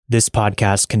This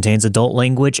podcast contains adult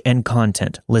language and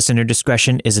content. Listener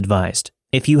discretion is advised.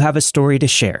 If you have a story to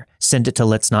share, send it to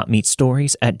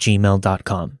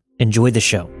letsnotmeetstories@gmail.com. Enjoy the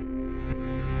show.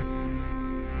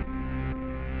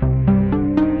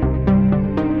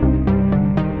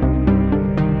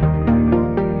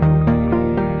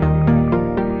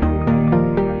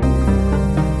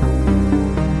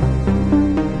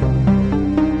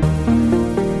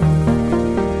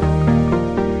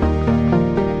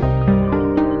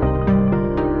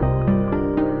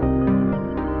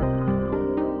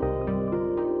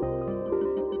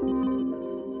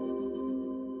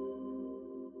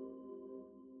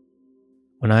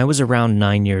 When I was around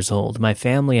 9 years old, my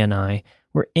family and I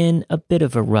were in a bit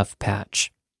of a rough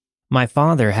patch. My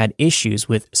father had issues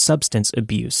with substance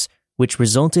abuse, which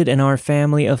resulted in our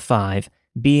family of 5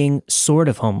 being sort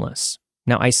of homeless.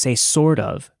 Now, I say sort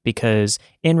of because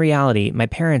in reality, my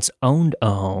parents owned a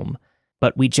home,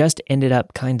 but we just ended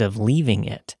up kind of leaving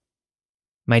it.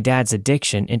 My dad's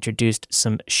addiction introduced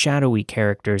some shadowy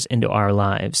characters into our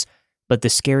lives, but the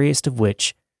scariest of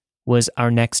which was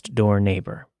our next door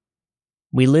neighbor.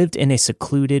 We lived in a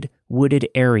secluded, wooded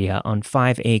area on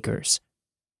 5 acres.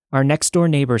 Our next-door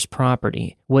neighbor's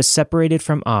property was separated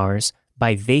from ours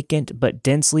by vacant but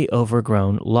densely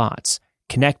overgrown lots,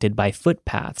 connected by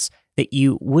footpaths that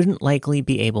you wouldn't likely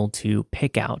be able to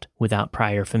pick out without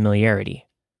prior familiarity.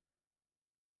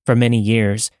 For many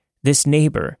years, this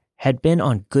neighbor had been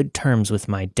on good terms with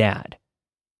my dad.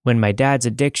 When my dad's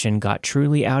addiction got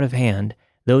truly out of hand,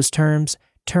 those terms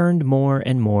turned more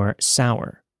and more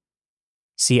sour.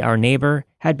 See, our neighbor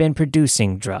had been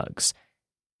producing drugs.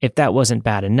 If that wasn't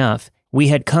bad enough, we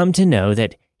had come to know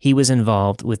that he was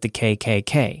involved with the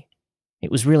KKK. It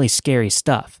was really scary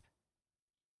stuff.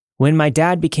 When my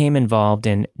dad became involved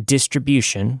in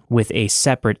distribution with a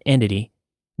separate entity,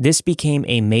 this became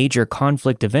a major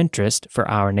conflict of interest for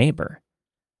our neighbor.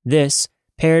 This,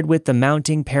 paired with the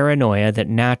mounting paranoia that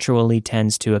naturally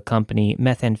tends to accompany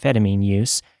methamphetamine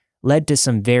use, led to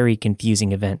some very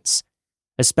confusing events.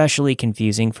 Especially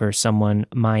confusing for someone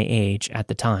my age at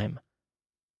the time.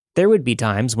 There would be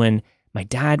times when my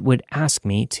dad would ask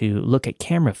me to look at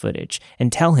camera footage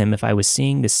and tell him if I was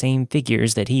seeing the same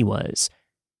figures that he was.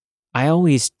 I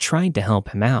always tried to help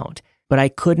him out, but I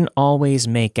couldn't always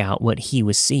make out what he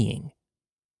was seeing.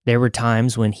 There were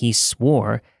times when he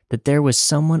swore that there was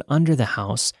someone under the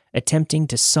house attempting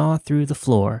to saw through the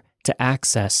floor to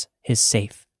access his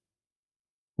safe.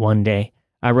 One day,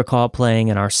 I recall playing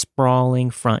in our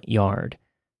sprawling front yard,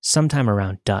 sometime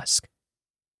around dusk.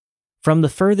 From the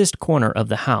furthest corner of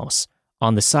the house,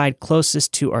 on the side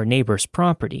closest to our neighbor's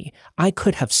property, I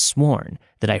could have sworn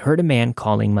that I heard a man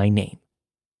calling my name.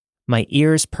 My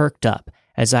ears perked up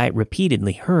as I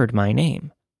repeatedly heard my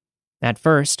name. At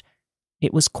first,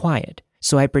 it was quiet,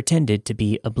 so I pretended to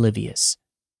be oblivious.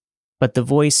 But the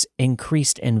voice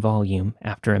increased in volume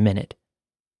after a minute.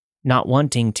 Not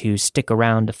wanting to stick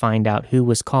around to find out who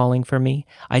was calling for me,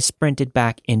 I sprinted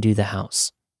back into the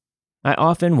house. I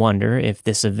often wonder if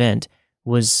this event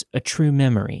was a true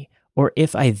memory, or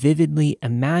if I vividly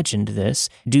imagined this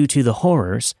due to the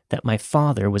horrors that my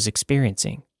father was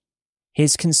experiencing.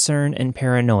 His concern and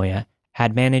paranoia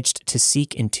had managed to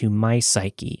seep into my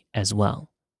psyche as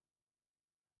well.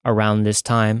 Around this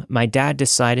time, my dad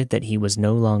decided that he was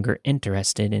no longer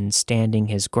interested in standing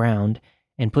his ground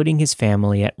and putting his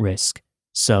family at risk,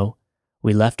 so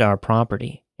we left our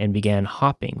property and began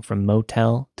hopping from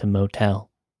motel to motel.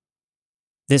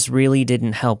 This really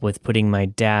didn't help with putting my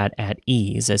dad at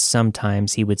ease, as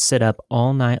sometimes he would sit up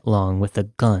all night long with a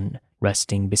gun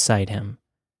resting beside him.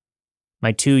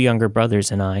 My 2 younger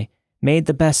brothers and I made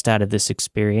the best out of this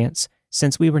experience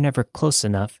since we were never close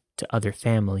enough to other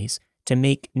families to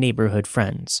make neighborhood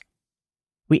friends.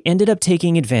 We ended up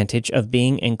taking advantage of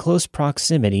being in close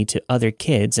proximity to other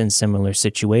kids in similar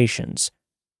situations.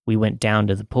 We went down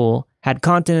to the pool, had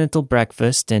continental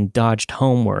breakfast, and dodged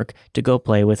homework to go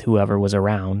play with whoever was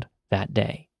around that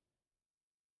day.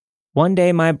 One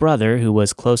day, my brother, who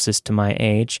was closest to my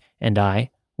age, and I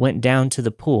went down to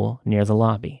the pool near the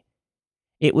lobby.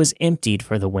 It was emptied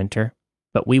for the winter,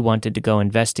 but we wanted to go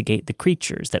investigate the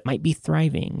creatures that might be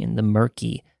thriving in the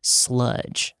murky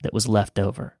sludge that was left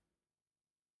over.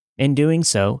 In doing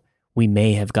so, we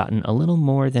may have gotten a little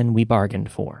more than we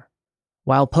bargained for.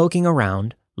 While poking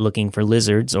around, looking for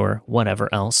lizards or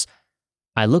whatever else,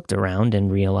 I looked around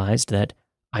and realized that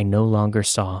I no longer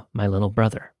saw my little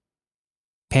brother.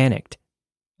 Panicked,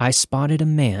 I spotted a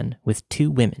man with 2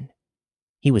 women.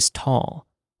 He was tall,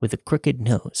 with a crooked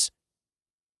nose.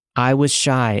 I was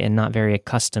shy and not very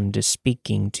accustomed to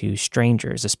speaking to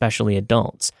strangers, especially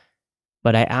adults.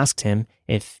 but I asked him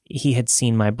if he had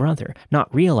seen my brother,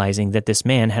 not realizing that this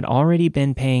man had already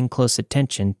been paying close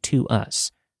attention to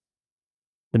us.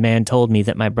 The man told me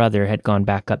that my brother had gone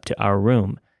back up to our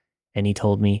room, and he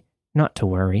told me not to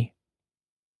worry.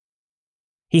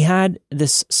 He had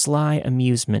this sly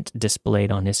amusement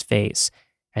displayed on his face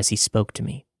as he spoke to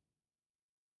me.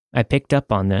 I picked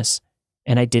up on this,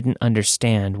 and I didn't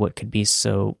understand what could be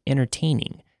so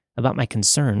entertaining about my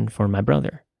concern for my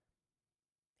brother.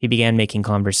 He began making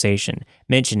conversation,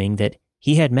 mentioning that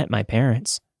he had met my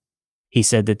parents. He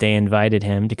said that they invited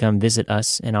him to come visit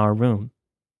us in our room.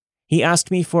 He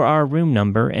asked me for our room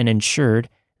number and ensured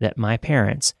that my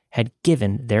parents had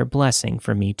given their blessing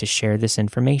for me to share this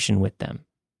information with them.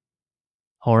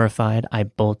 Horrified, I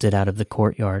bolted out of the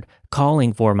courtyard,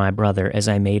 calling for my brother as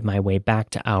I made my way back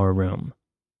to our room.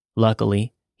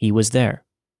 Luckily, he was there.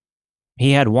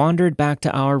 He had wandered back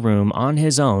to our room on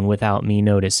his own without me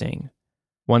noticing.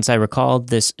 Once I recalled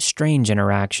this strange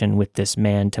interaction with this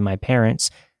man to my parents,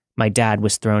 my dad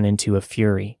was thrown into a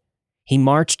fury. He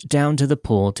marched down to the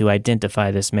pool to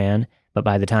identify this man, but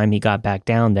by the time he got back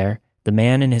down there, the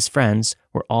man and his friends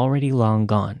were already long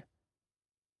gone.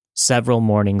 Several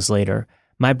mornings later,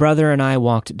 my brother and I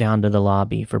walked down to the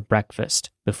lobby for breakfast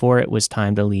before it was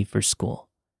time to leave for school.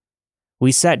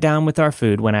 We sat down with our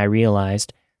food when I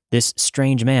realized this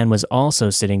strange man was also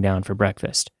sitting down for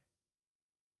breakfast.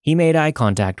 He made eye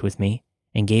contact with me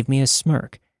and gave me a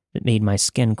smirk that made my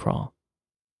skin crawl.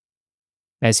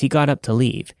 As he got up to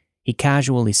leave, he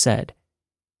casually said,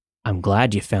 "I'm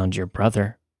glad you found your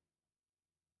brother."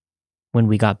 When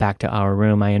we got back to our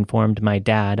room, I informed my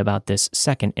dad about this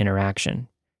second interaction.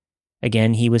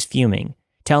 Again, he was fuming,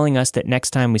 telling us that next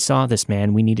time we saw this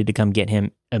man, we needed to come get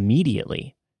him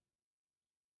immediately.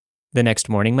 The next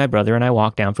morning, my brother and I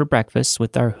walked down for breakfast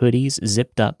with our hoodies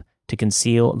zipped up to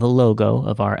conceal the logo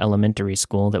of our elementary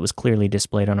school that was clearly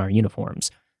displayed on our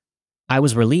uniforms. I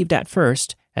was relieved at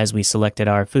first as we selected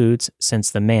our foods since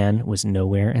the man was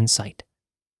nowhere in sight.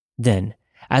 Then,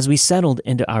 as we settled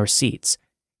into our seats,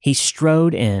 he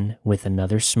strode in with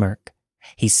another smirk.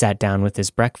 He sat down with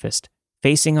his breakfast,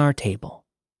 facing our table.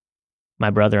 My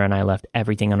brother and I left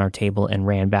everything on our table and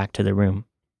ran back to the room.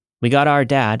 We got our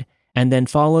dad and then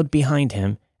followed behind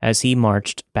him as he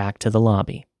marched back to the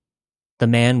lobby. The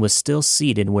man was still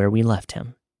seated where we left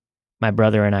him. My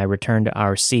brother and I returned to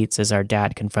our seats as our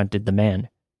dad confronted the man.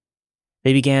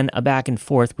 They began a back and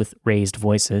forth with raised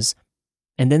voices,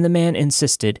 and then the man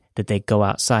insisted that they go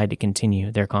outside to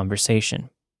continue their conversation.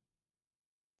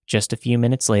 Just a few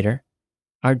minutes later,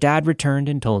 our dad returned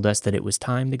and told us that it was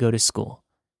time to go to school.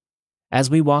 As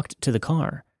we walked to the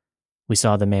car, we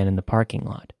saw the man in the parking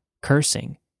lot,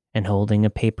 cursing and holding a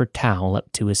paper towel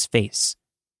up to his face.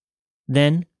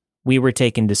 Then, we were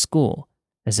taken to school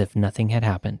as if nothing had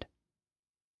happened.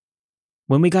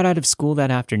 When we got out of school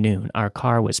that afternoon, our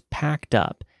car was packed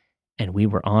up and we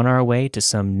were on our way to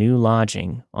some new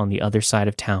lodging on the other side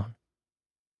of town.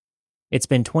 It's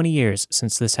been 20 years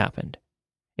since this happened.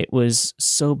 It was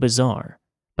so bizarre,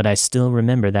 but I still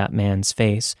remember that man's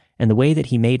face and the way that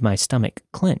he made my stomach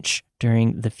clench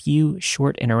during the few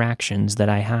short interactions that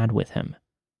I had with him.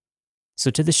 So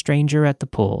to the stranger at the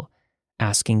pool,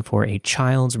 asking for a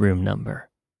child's room number,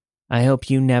 I hope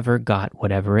you never got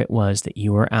whatever it was that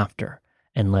you were after,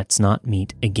 and let's not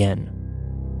meet again.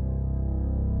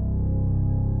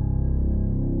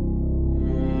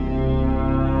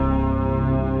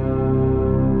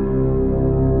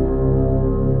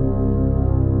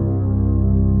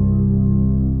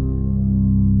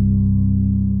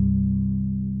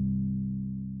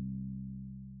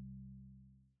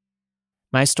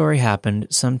 My story happened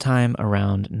sometime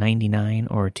around 99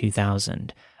 or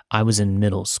 2000. I was in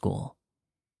middle school.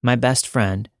 My best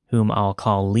friend, whom I'll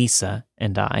call Lisa,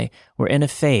 and I were in a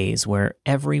phase where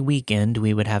every weekend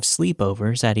we would have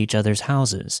sleepovers at each other's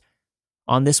houses.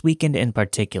 On this weekend in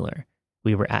particular,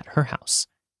 we were at her house.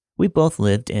 We both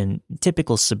lived in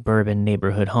typical suburban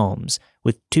neighborhood homes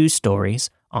with 2 stories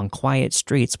on quiet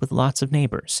streets with lots of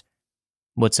neighbors.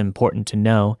 What's important to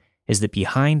know is that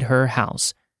behind her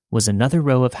house was another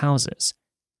row of houses.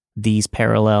 These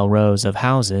parallel rows of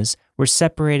houses were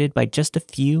separated by just a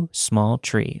few small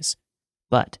trees,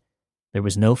 but there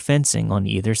was no fencing on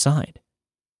either side.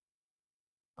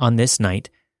 On this night,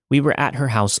 we were at her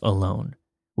house alone,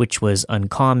 which was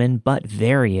uncommon but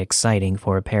very exciting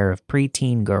for a pair of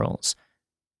preteen girls.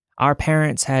 Our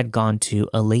parents had gone to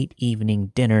a late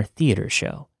evening dinner theater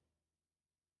show.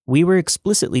 We were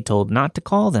explicitly told not to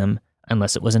call them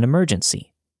unless it was an emergency.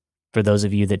 For those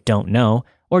of you that don't know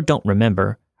or don't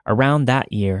remember, around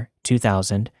that year,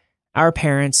 2000, Our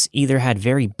parents either had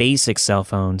very basic cell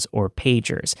phones or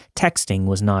pagers. Texting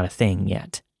was not a thing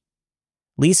yet.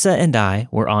 Lisa and I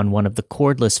were on one of the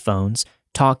cordless phones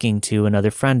talking to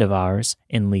another friend of ours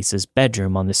in Lisa's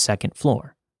bedroom on the second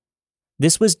floor.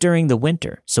 This was during the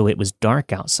winter, so it was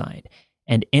dark outside,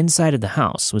 and inside of the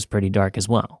house was pretty dark as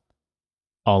well.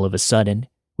 All of a sudden,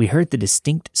 we heard the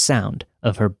distinct sound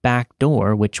of her back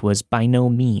door, which was by no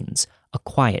means a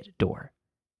quiet door.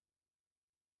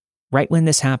 Right when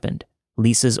this happened,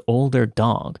 Lisa's older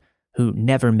dog, who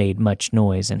never made much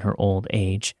noise in her old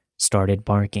age, started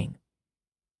barking.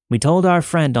 We told our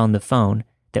friend on the phone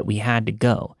that we had to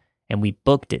go, and we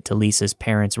booked it to Lisa's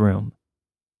parents' room.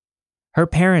 Her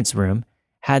parents' room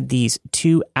had these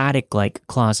two attic-like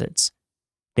closets.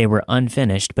 They were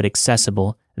unfinished but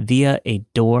accessible via a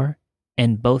door,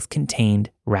 and both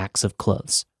contained racks of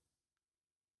clothes.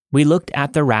 We looked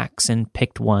at the racks and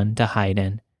picked one to hide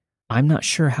in. I'm not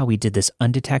sure how we did this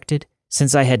undetected,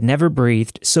 since I had never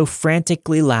breathed so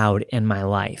frantically loud in my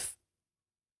life.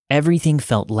 Everything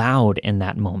felt loud in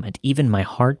that moment, even my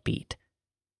heartbeat.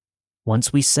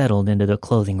 Once we settled into the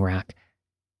clothing rack,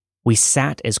 we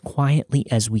sat as quietly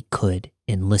as we could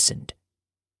and listened.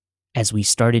 As we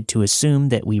started to assume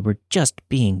that we were just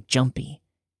being jumpy,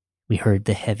 we heard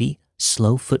the heavy,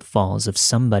 slow footfalls of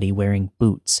somebody wearing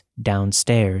boots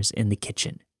downstairs in the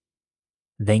kitchen.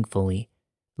 Thankfully,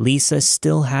 Lisa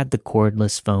still had the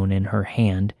cordless phone in her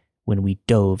hand when we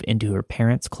dove into her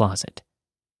parents' closet.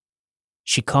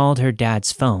 She called her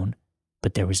dad's phone,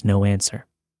 but there was no answer.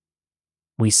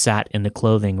 We sat in the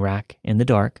clothing rack in the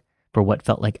dark for what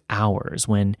felt like hours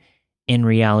when, in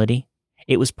reality,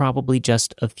 it was probably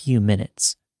just a few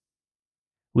minutes.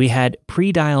 We had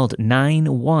pre-dialed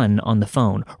 911 on the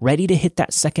phone, ready to hit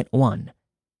that second one,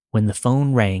 when the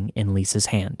phone rang in Lisa's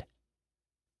hand.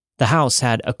 The house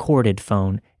had a corded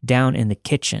phone down in the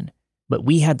kitchen, but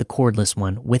we had the cordless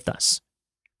one with us.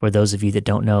 For those of you that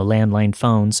don't know, landline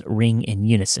phones ring in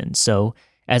unison, so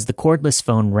as the cordless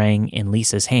phone rang in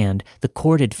Lisa's hand, the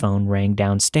corded phone rang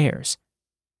downstairs.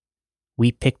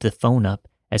 We picked the phone up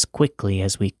as quickly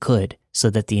as we could so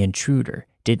that the intruder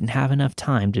didn't have enough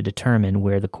time to determine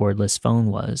where the cordless phone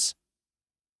was.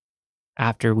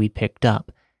 After we picked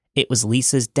up, it was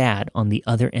Lisa's dad on the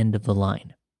other end of the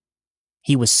line.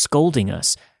 He was scolding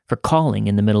us for calling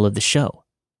in the middle of the show.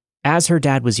 As her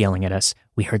dad was yelling at us,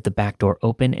 we heard the back door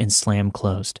open and slam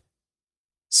closed.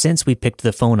 Since we picked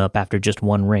the phone up after just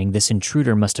one ring, this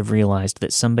intruder must have realized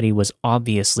that somebody was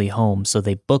obviously home, so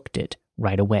they booked it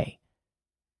right away.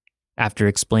 After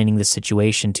explaining the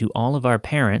situation to all of our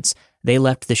parents, they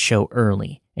left the show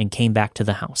early and came back to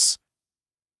the house.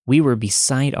 We were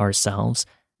beside ourselves,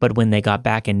 but when they got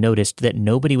back and noticed that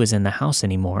nobody was in the house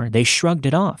anymore, they shrugged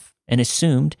it off and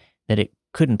assumed that it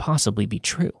couldn't possibly be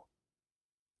true.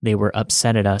 They were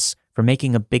upset at us for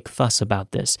making a big fuss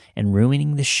about this and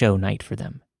ruining the show night for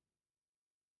them.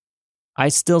 I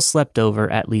still slept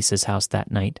over at Lisa's house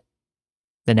that night.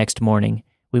 The next morning,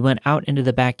 we went out into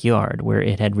the backyard where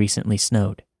it had recently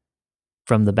snowed.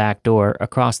 From the back door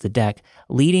across the deck,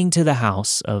 leading to the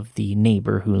house of the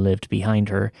neighbor who lived behind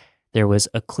her, there was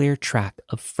a clear track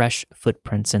of fresh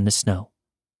footprints in the snow.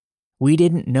 We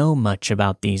didn't know much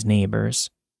about these neighbors.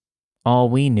 All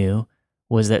we knew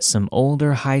was that some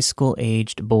older high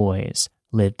school-aged boys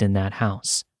lived in that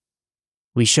house.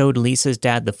 We showed Lisa's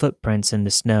dad the footprints in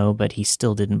the snow, but he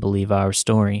still didn't believe our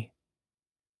story.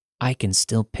 I can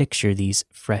still picture these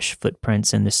fresh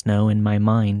footprints in the snow in my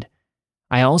mind.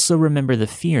 I also remember the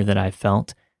fear that I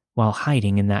felt while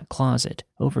hiding in that closet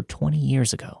over 20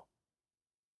 years ago.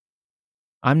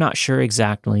 I'm not sure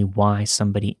exactly why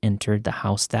somebody entered the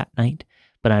house that night,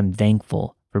 but I'm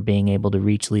thankful for being able to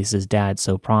reach Lisa's dad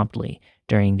so promptly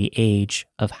during the age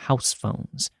of house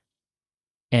phones.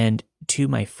 And to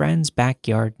my friend's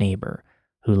backyard neighbor,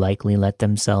 who likely let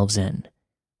themselves in,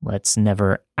 let's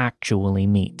never actually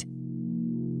meet.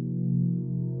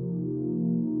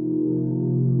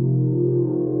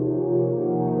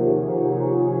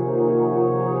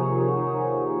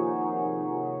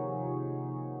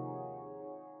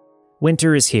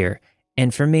 Winter is here,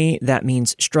 and for me, that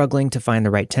means struggling to find the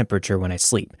right temperature when I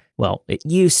sleep. Well, it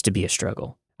used to be a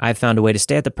struggle. I've found a way to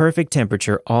stay at the perfect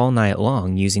temperature all night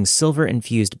long using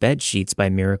silver-infused bed sheets by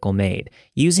Miracle Made.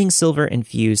 Using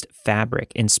silver-infused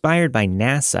fabric inspired by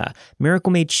NASA,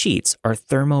 Miracle Made sheets are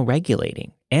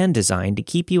thermoregulating and designed to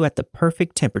keep you at the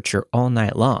perfect temperature all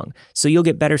night long, so you'll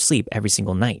get better sleep every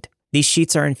single night. These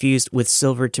sheets are infused with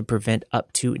silver to prevent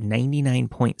up to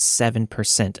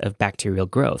 99.7% of bacterial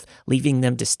growth, leaving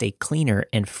them to stay cleaner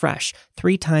and fresh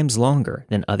 3 times longer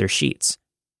than other sheets.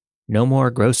 No more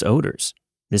gross odors.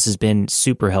 This has been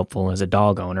super helpful as a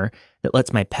dog owner that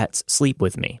lets my pets sleep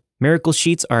with me. Miracle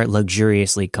sheets are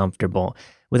luxuriously comfortable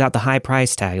without the high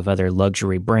price tag of other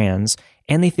luxury brands,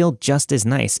 and they feel just as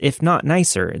nice, if not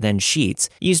nicer, than sheets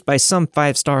used by some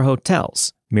 5-star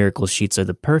hotels. Miracle sheets are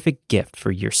the perfect gift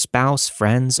for your spouse,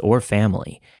 friends, or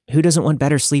family. Who doesn't want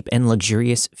better sleep and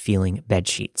luxurious feeling bed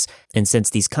sheets? And since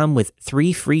these come with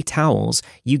 3 free towels,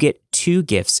 you get 2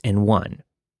 gifts in one,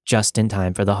 just in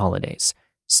time for the holidays.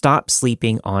 Stop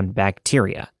sleeping on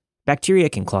bacteria. Bacteria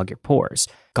can clog your pores,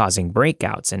 causing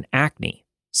breakouts and acne.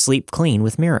 Sleep clean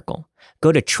with Miracle.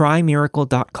 Go to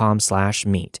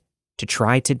trymiracle.com/meet to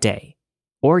try today,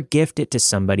 or gift it to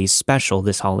somebody special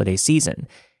this holiday season.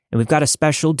 And we've got a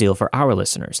special deal for our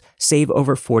listeners. Save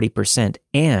over 40%,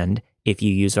 and if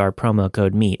you use our promo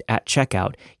code MEET at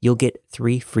checkout, you'll get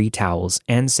 3 free towels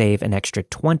and save an extra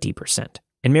 20%.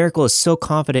 And Miracle is so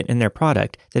confident in their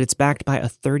product that it's backed by a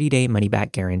 30-day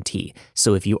money-back guarantee.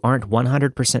 So if you aren't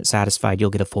 100% satisfied, you'll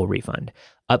get a full refund.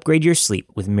 Upgrade your sleep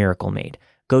with Miracle Made.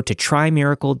 Go to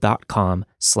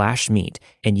trymiracle.com/meet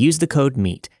and use the code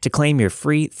MEET to claim your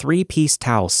free 3-piece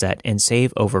towel set and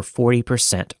save over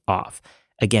 40% off.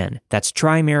 Again, that's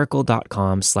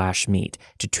trymiracle.com/meet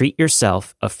to treat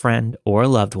yourself, a friend, or a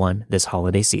loved one this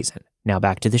holiday season. Now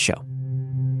back to the show.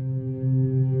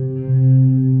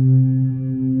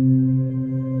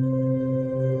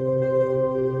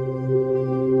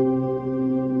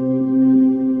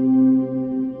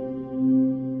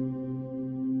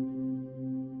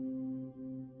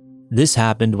 This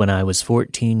happened when I was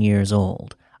 14 years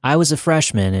old. I was a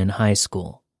freshman in high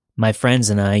school. My friends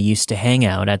and I used to hang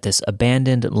out at this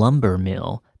abandoned lumber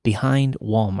mill behind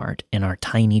Walmart in our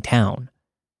tiny town.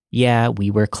 Yeah,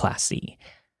 we were classy.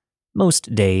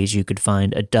 Most days you could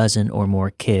find a dozen or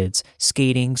more kids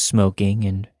skating, smoking,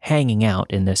 and hanging out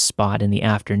in this spot in the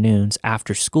afternoons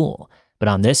after school. But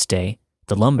on this day,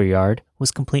 the lumberyard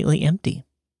was completely empty.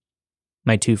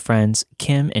 My 2 friends,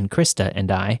 Kim and Krista,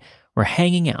 and I were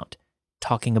hanging out,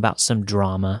 talking about some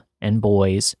drama and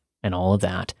boys and all of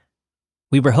that.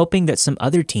 We were hoping that some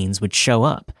other teens would show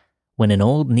up when an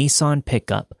old Nissan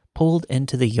pickup pulled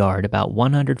into the yard about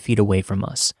 100 feet away from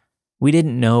us. We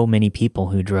didn't know many people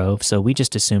who drove, so we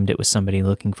just assumed it was somebody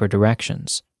looking for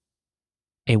directions.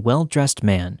 A well-dressed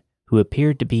man who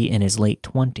appeared to be in his late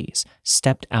 20s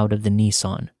stepped out of the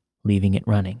Nissan, leaving it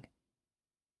running.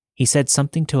 He said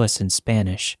something to us in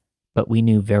Spanish, but we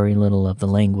knew very little of the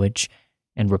language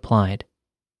and replied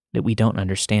that we don't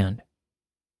understand.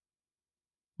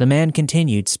 The man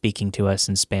continued speaking to us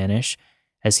in Spanish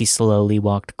as he slowly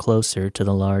walked closer to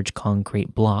the large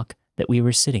concrete block that we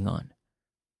were sitting on.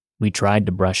 We tried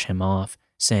to brush him off,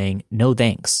 saying no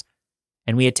thanks,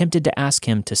 and we attempted to ask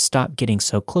him to stop getting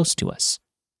so close to us.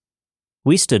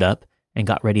 We stood up and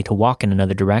got ready to walk in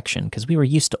another direction because we were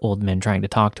used to old men trying to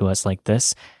talk to us like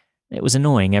this. It was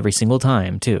annoying every single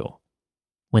time, too.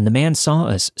 When the man saw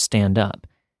us stand up,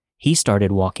 he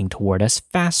started walking toward us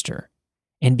faster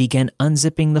and began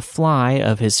unzipping the fly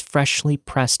of his freshly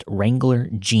pressed Wrangler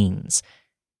jeans.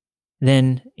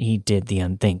 Then he did the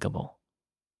unthinkable.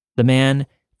 The man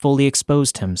fully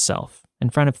exposed himself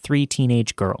in front of 3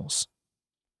 teenage girls.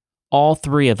 All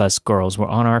 3 of us girls were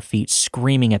on our feet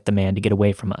screaming at the man to get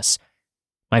away from us.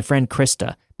 My friend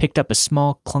Krista picked up a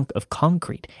small clunk of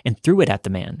concrete and threw it at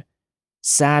the man,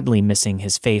 sadly missing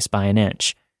his face by an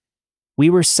inch. We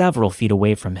were several feet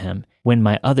away from him when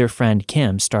my other friend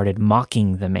Kim started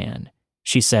mocking the man.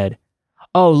 She said,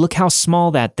 "Oh, look how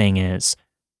small that thing is,"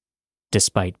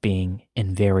 despite being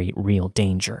in very real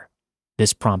danger.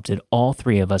 This prompted all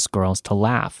 3 of us girls to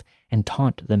laugh and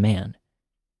taunt the man.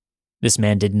 This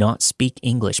man did not speak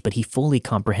English, but he fully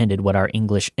comprehended what our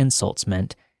English insults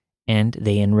meant, and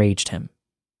they enraged him.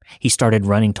 He started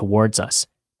running towards us,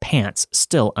 pants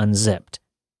still unzipped.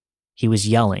 He was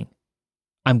yelling,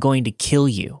 "I'm going to kill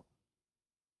you."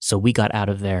 So we got out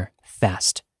of there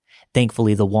fast.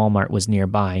 Thankfully, the Walmart was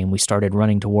nearby and we started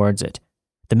running towards it.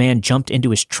 The man jumped into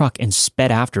his truck and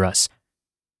sped after us.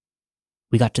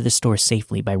 We got to the store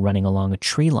safely by running along a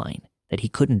tree line that he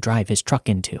couldn't drive his truck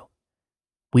into.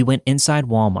 We went inside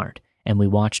Walmart and we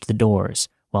watched the doors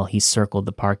while he circled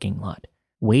the parking lot,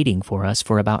 waiting for us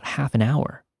for about half an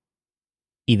hour.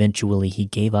 Eventually, he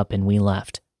gave up and we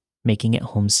left, making it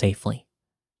home safely.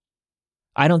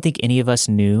 I don't think any of us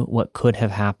knew what could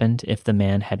have happened if the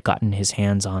man had gotten his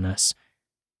hands on us.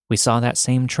 We saw that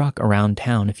same truck around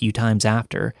town a few times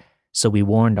after, so we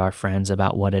warned our friends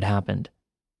about what had happened.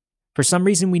 For some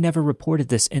reason, we never reported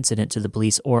this incident to the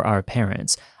police or our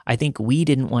parents. I think we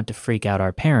didn't want to freak out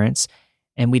our parents,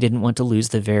 and we didn't want to lose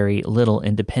the very little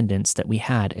independence that we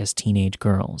had as teenage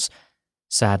girls.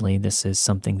 Sadly, this is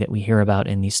something that we hear about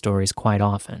in these stories quite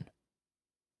often.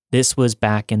 This was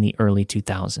back in the early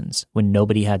 2000s when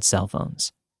nobody had cell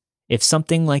phones. If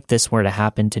something like this were to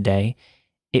happen today,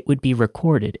 it would be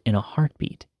recorded in a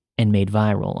heartbeat and made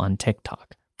viral on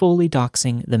TikTok, fully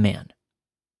doxing the man.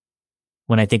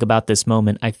 When I think about this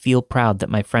moment, I feel proud that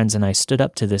my friends and I stood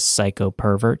up to this psycho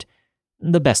pervert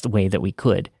the best way that we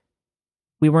could.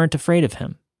 We weren't afraid of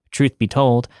him. Truth be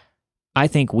told, I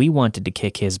think we wanted to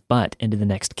kick his butt into the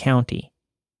next county,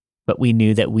 but we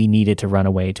knew that we needed to run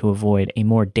away to avoid a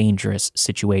more dangerous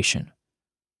situation.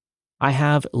 I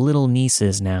have little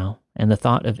nieces now, and the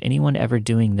thought of anyone ever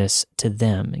doing this to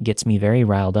them gets me very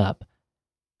riled up.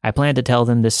 I plan to tell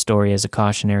them this story as a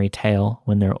cautionary tale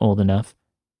when they're old enough.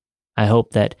 I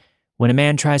hope that when a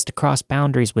man tries to cross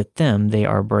boundaries with them, they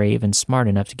are brave and smart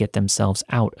enough to get themselves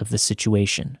out of the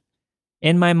situation.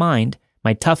 In my mind,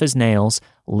 my tough as nails,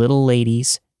 little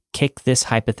ladies kick this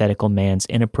hypothetical man's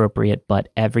inappropriate butt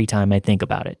every time I think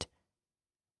about it.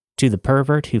 To the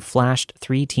pervert who flashed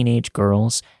 3 teenage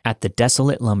girls at the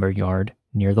desolate lumberyard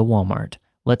near the Walmart,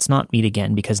 let's not meet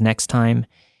again because next time,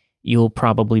 you'll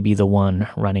probably be the one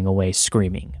running away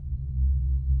screaming.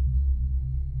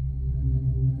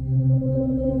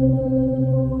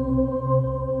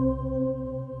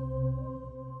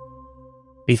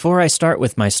 Before I start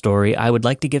with my story, I would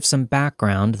like to give some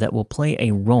background that will play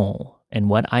a role in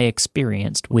what I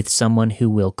experienced with someone who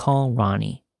we'll call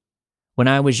Ronnie. When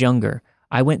I was younger,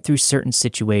 I went through certain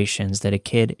situations that a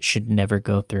kid should never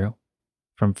go through.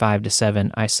 From 5 to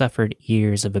 7, I suffered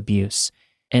years of abuse,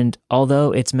 and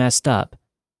although it's messed up,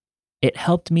 it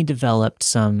helped me develop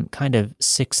some kind of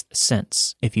sixth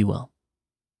sense, if you will.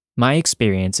 My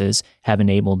experiences have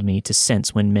enabled me to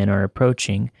sense when men are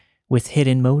approaching with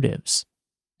hidden motives,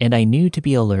 and I knew to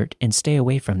be alert and stay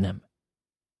away from them.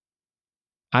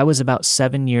 I was about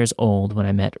 7 years old when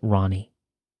I met Ronnie.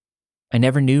 I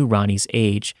never knew Ronnie's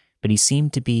age, but he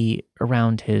seemed to be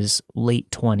around his late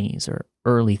 20s or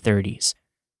early 30s.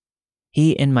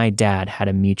 He and my dad had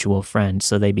a mutual friend,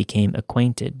 so they became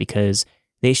acquainted because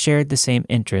they shared the same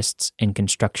interests in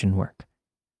construction work.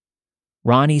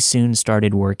 Ronnie soon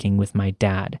started working with my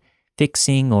dad,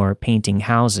 fixing or painting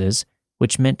houses,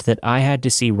 which meant that I had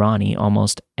to see Ronnie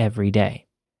almost every day.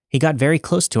 He got very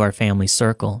close to our family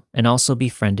circle and also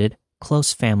befriended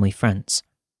close family friends.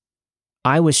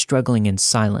 I was struggling in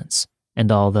silence,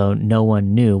 and although no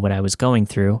one knew what I was going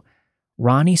through,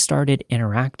 Ronnie started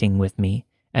interacting with me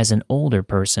as an older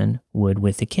person would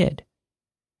with a kid.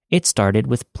 It started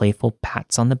with playful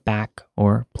pats on the back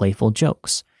or playful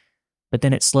jokes, but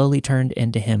then it slowly turned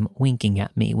into him winking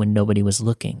at me when nobody was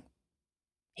looking.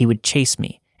 He would chase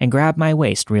me and grab my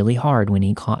waist really hard when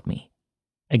he caught me.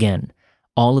 Again,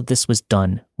 all of this was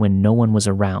done when no one was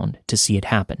around to see it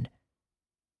happen.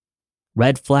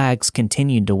 Red flags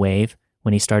continued to wave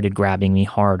when he started grabbing me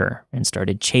harder and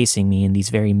started chasing me in these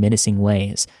very menacing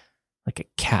ways, like a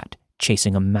cat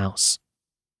chasing a mouse.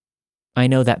 I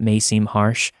know that may seem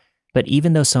harsh, but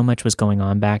even though so much was going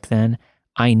on back then,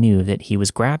 I knew that he was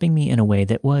grabbing me in a way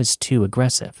that was too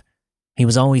aggressive. He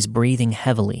was always breathing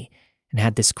heavily and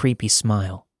had this creepy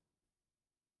smile.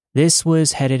 This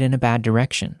was headed in a bad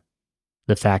direction.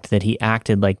 The fact that he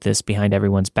acted like this behind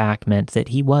everyone's back meant that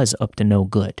he was up to no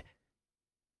good.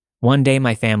 One day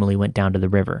my family went down to the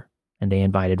river, and they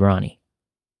invited Ronnie.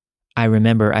 I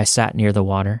remember I sat near the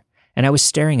water, and I was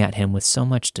staring at him with so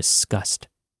much disgust.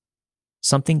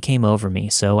 Something came over me,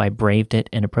 so I braved it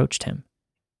and approached him.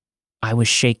 I was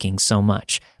shaking so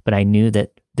much, but I knew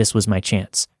that this was my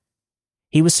chance.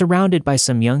 He was surrounded by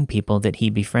some young people that he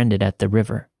befriended at the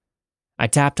river. I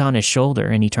tapped on his shoulder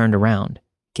and he turned around,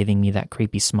 giving me that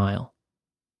creepy smile.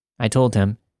 I told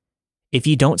him, "If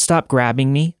you don't stop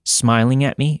grabbing me, smiling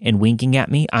at me, and winking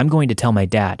at me, I'm going to tell my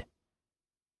dad."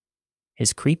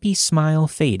 His creepy smile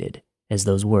faded as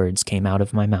those words came out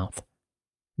of my mouth.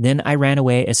 Then I ran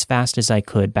away as fast as I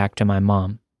could back to my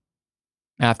mom.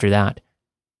 After that,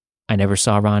 I never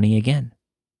saw Ronnie again.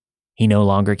 He no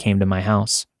longer came to my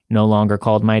house, no longer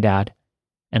called my dad,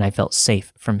 and I felt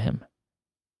safe from him.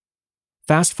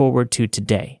 Fast forward to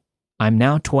today. I'm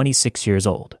now 26 years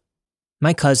old.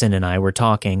 My cousin and I were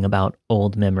talking about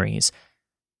old memories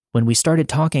when we started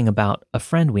talking about a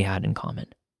friend we had in common.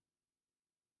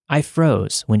 I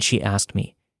froze when she asked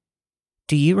me,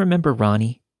 "Do you remember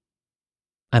Ronnie?"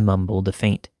 I mumbled a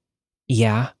faint,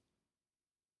 "Yeah."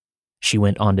 She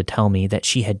went on to tell me that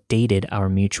she had dated our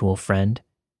mutual friend,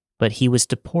 but he was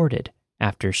deported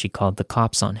after she called the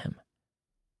cops on him.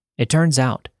 It turns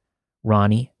out,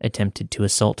 Ronnie attempted to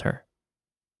assault her.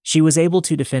 She was able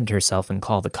to defend herself and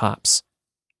call the cops.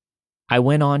 I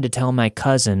went on to tell my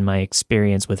cousin my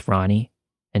experience with Ronnie,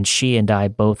 and she and I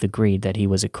both agreed that he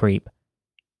was a creep.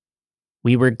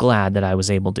 We were glad that I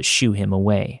was able to shoo him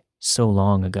away so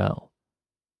long ago.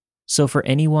 So for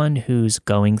anyone who's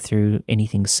going through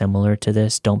anything similar to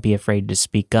this, don't be afraid to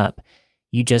speak up.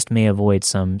 You just may avoid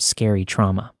some scary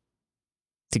trauma.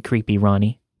 To creepy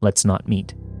Ronnie, let's not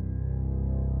meet.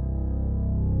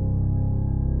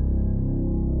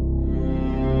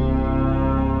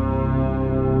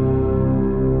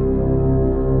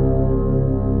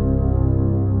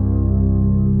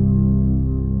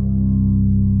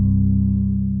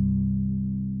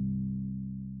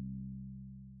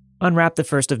 Unwrap the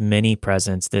first of many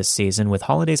presents this season with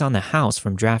Holidays on the House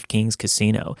from DraftKings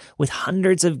Casino. With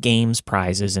hundreds of games,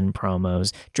 prizes, and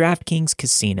promos, DraftKings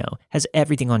Casino has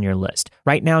everything on your list.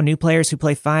 Right now, new players who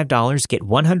play $5 get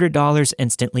 $100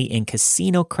 instantly in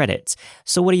casino credits.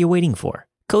 So what are you waiting for?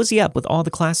 Cozy up with all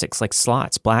the classics like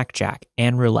slots, blackjack,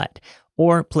 and roulette.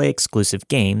 Or play exclusive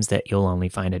games that you'll only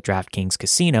find at DraftKings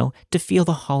Casino to feel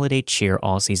the holiday cheer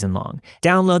all season long.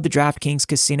 Download the DraftKings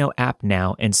Casino app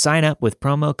now and sign up with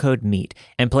promo code MEAT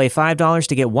and play $5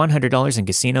 to get $100 in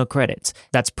casino credits.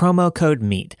 That's promo code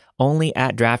MEAT, only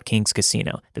at DraftKings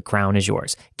Casino. The crown is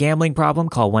yours. Gambling problem?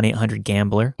 Call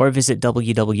 1-800-GAMBLER or visit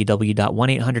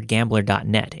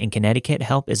www.1800gambler.net. In Connecticut,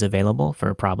 help is available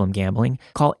for problem gambling.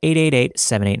 Call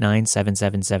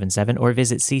 888-789-7777 or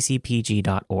visit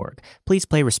ccpg.org. Please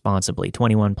play responsibly.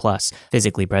 21 plus.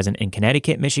 Physically present in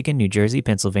Connecticut, Michigan, New Jersey,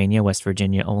 Pennsylvania, West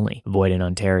Virginia only. Void in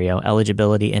Ontario.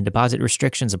 Eligibility and deposit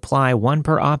restrictions apply. One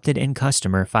per opted-in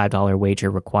customer. $5 wager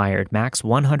required. Max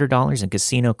 $100 in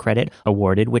casino credit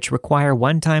awarded, which require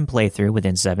one-time playthrough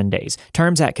within 7 days.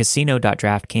 Terms at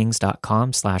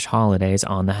casino.draftkings.com/holidays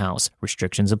on the house.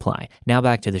 Restrictions apply. Now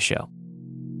back to the show.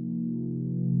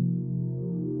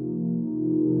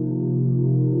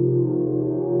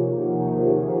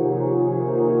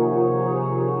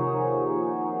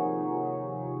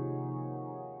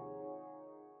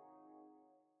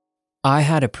 I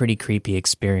had a pretty creepy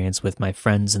experience with my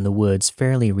friends in the woods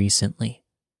fairly recently.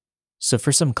 So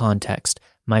for some context,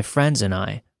 my friends and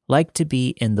I like to be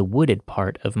in the wooded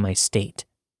part of my state.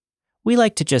 We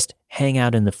like to just hang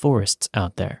out in the forests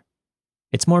out there.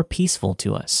 It's more peaceful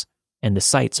to us, and the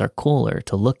sights are cooler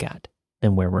to look at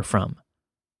than where we're from.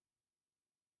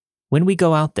 When we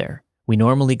go out there, we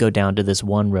normally go down to this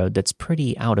one road that's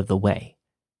pretty out of the way.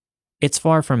 It's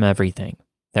far from everything.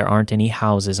 There aren't any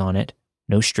houses on it,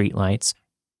 no streetlights,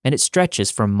 and it stretches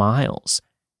for miles.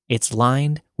 It's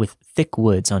lined with thick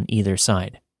woods on either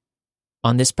side.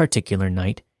 On this particular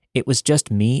night, it was just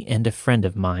me and a friend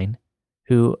of mine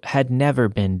who had never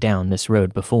been down this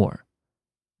road before.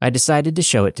 I decided to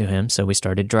show it to him, so we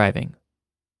started driving.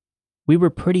 We were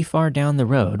pretty far down the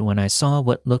road when I saw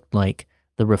what looked like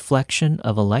the reflection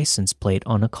of a license plate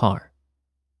on a car.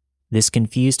 This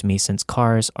confused me since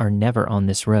cars are never on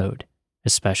this road,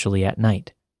 especially at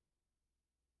night.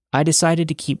 I decided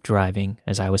to keep driving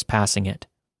as I was passing it.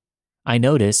 I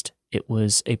noticed it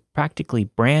was a practically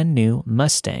brand new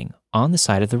Mustang on the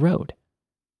side of the road.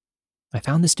 I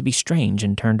found this to be strange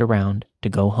and turned around to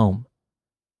go home.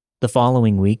 The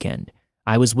following weekend,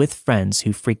 I was with friends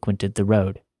who frequented the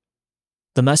road.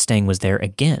 The Mustang was there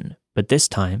again, but this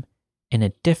time in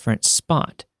a different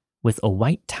spot with a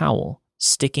white towel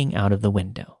sticking out of the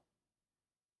window.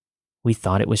 We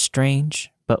thought it was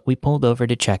strange, but we pulled over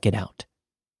to check it out.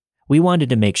 We wanted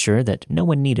to make sure that no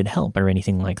one needed help or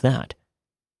anything like that.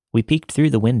 We peeked through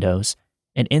the windows,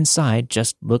 and inside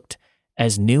just looked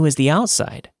as new as the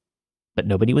outside, but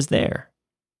nobody was there.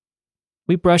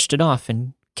 We brushed it off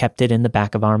and kept it in the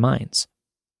back of our minds.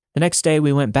 The next day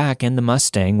we went back and the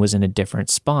Mustang was in a different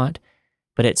spot,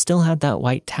 but it still had that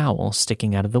white towel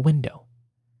sticking out of the window.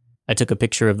 I took a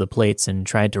picture of the plates and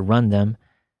tried to run them,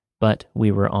 but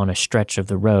we were on a stretch of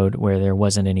the road where there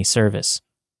wasn't any service.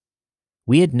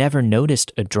 We had never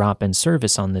noticed a drop in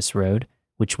service on this road,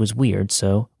 which was weird,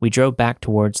 so we drove back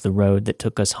towards the road that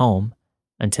took us home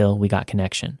until we got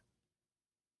connection.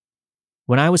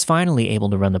 When I was finally able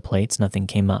to run the plates, nothing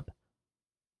came up.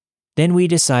 Then we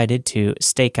decided to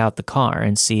stake out the car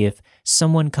and see if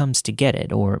someone comes to get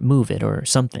it or move it or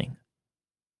something.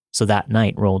 So that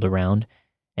night rolled around,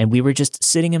 and we were just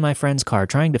sitting in my friend's car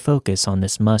trying to focus on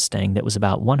this Mustang that was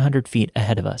about 100 feet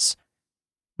ahead of us.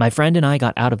 My friend and I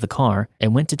got out of the car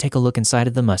and went to take a look inside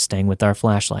of the Mustang with our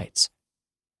flashlights.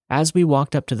 As we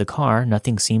walked up to the car,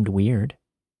 nothing seemed weird.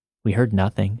 We heard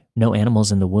nothing, no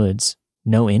animals in the woods,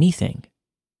 no anything.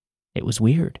 It was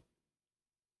weird.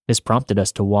 This prompted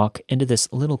us to walk into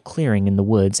this little clearing in the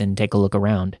woods and take a look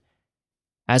around.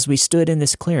 As we stood in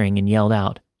this clearing and yelled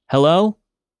out, "Hello?"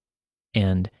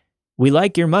 and "We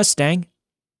like your Mustang,"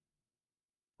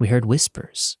 we heard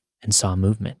whispers and saw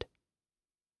movement.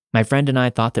 My friend and I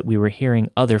thought that we were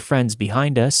hearing other friends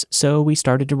behind us, so we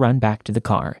started to run back to the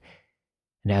car.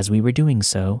 And as we were doing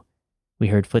so, we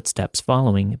heard footsteps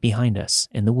following behind us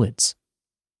in the woods.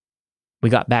 We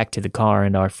got back to the car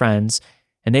and our friends,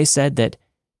 and they said that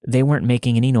they weren't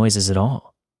making any noises at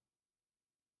all.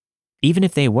 Even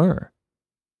if they were,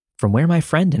 from where my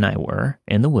friend and I were,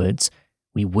 in the woods,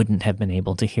 we wouldn't have been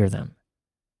able to hear them.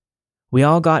 We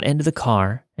all got into the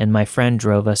car, and my friend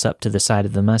drove us up to the side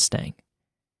of the Mustang.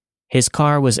 His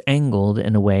car was angled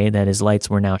in a way that his lights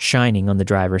were now shining on the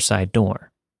driver's side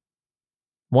door.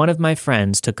 One of my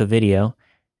friends took a video,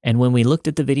 and when we looked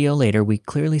at the video later, we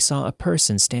clearly saw a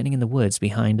person standing in the woods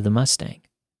behind the Mustang.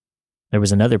 There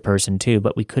was another person too,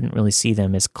 but we couldn't really see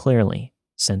them as clearly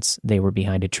since they were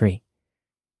behind a tree.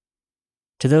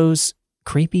 To those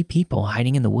creepy people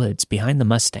hiding in the woods behind the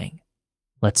Mustang,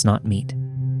 let's not meet.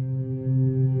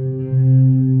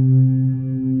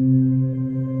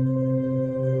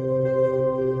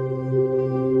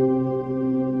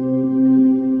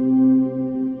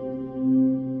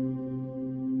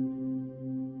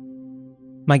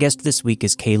 My guest this week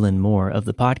is Kaelyn Moore of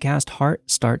the podcast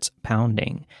Heart Starts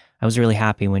Pounding. I was really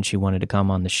happy when she wanted to come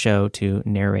on the show to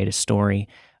narrate a story.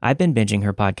 I've been binging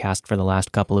her podcast for the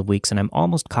last couple of weeks, and I'm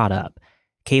almost caught up.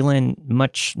 Kaelyn,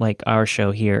 much like our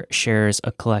show here, shares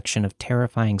a collection of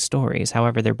terrifying stories.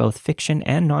 However, they're both fiction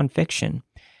and nonfiction.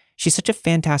 She's such a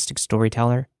fantastic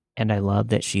storyteller, and I love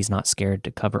that she's not scared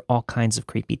to cover all kinds of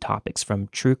creepy topics, from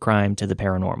true crime to the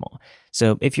paranormal.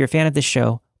 So if you're a fan of this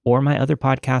show, or my other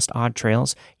podcast, Odd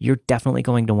Trails, you're definitely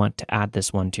going to want to add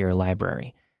this one to your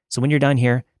library. So when you're done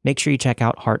here, make sure you check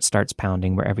out Heart Starts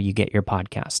Pounding wherever you get your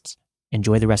podcasts.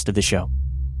 Enjoy the rest of the show.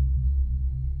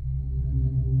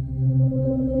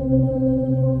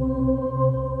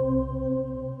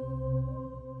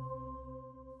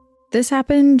 This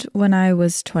happened when I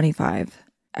was 25.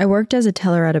 I worked as a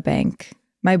teller at a bank.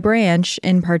 My branch,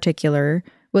 in particular,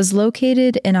 was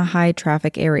located in a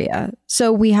high-traffic area,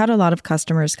 so we had a lot of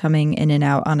customers coming in and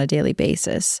out on a daily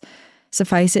basis.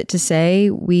 Suffice it to say,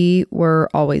 we were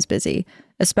always busy,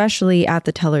 especially at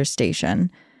the teller station.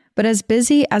 But as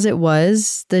busy as it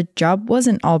was, the job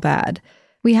wasn't all bad.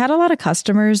 We had a lot of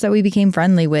customers that we became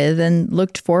friendly with and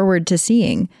looked forward to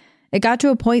seeing. It got to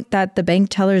a point that the bank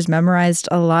tellers memorized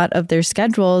a lot of their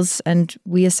schedules, and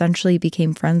we essentially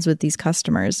became friends with these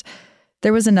customers.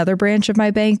 There was another branch of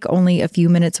my bank only a few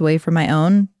minutes away from my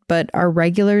own, but our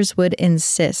regulars would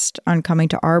insist on coming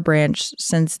to our branch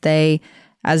since they,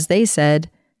 as they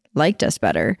said, liked us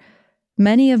better.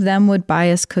 Many of them would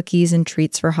buy us cookies and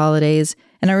treats for holidays,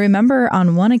 and I remember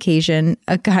on one occasion,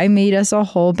 a guy made us a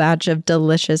whole batch of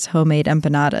delicious homemade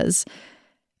empanadas.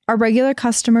 Our regular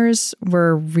customers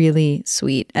were really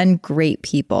sweet and great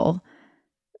people,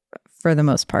 for the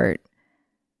most part.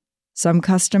 Some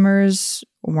customers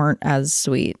weren't as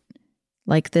sweet,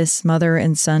 like this mother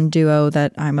and son duo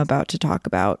that I'm about to talk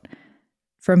about.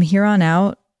 From here on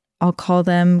out, I'll call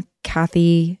them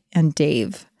Kathy and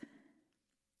Dave.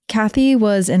 Kathy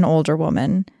was an older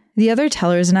woman. The other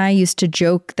tellers and I used to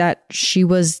joke that she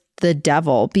was the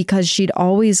devil because she'd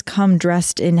always come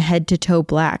dressed in head-to-toe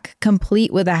black,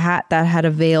 complete with a hat that had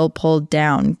a veil pulled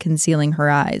down, concealing her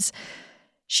eyes.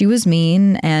 She was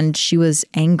mean and she was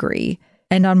angry.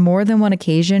 And on more than one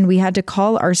occasion, we had to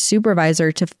call our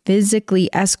supervisor to physically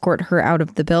escort her out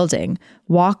of the building,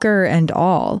 walker and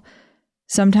all.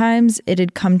 Sometimes it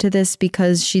had come to this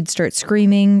because she'd start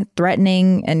screaming,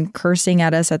 threatening, and cursing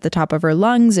at us at the top of her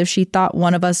lungs if she thought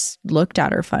one of us looked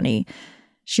at her funny.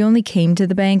 She only came to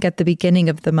the bank at the beginning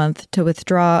of the month to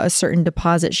withdraw a certain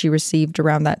deposit she received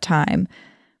around that time.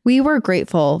 We were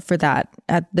grateful for that,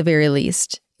 at the very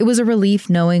least. It was a relief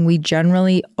knowing we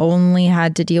generally only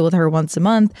had to deal with her once a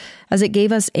month, as it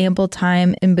gave us ample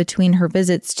time in between her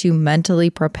visits to mentally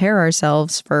prepare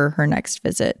ourselves for her next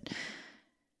visit.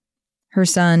 Her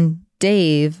son,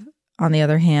 Dave, on the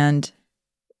other hand,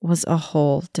 was a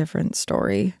whole different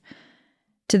story.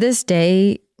 To this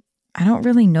day, I don't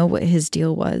really know what his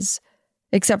deal was,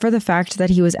 except for the fact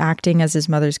that he was acting as his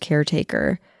mother's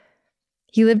caretaker.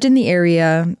 He lived in the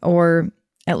area, or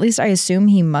at least I assume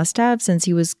he must have, since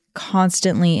he was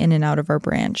constantly in and out of our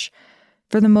branch.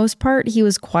 For the most part, he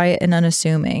was quiet and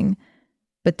unassuming,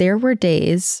 but there were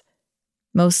days,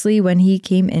 mostly when he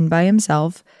came in by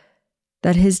himself,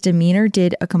 that his demeanor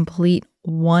did a complete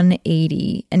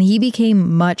 180, and he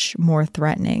became much more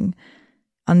threatening.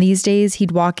 On these days,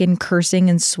 he'd walk in cursing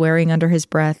and swearing under his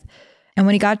breath, and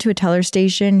when he got to a teller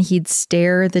station, he'd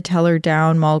stare the teller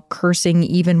down while cursing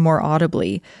even more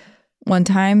audibly. One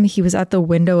time, he was at the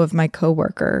window of my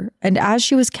coworker, and as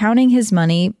she was counting his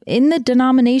money in the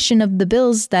denomination of the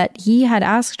bills that he had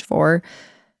asked for,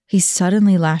 he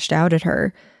suddenly lashed out at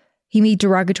her. He made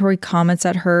derogatory comments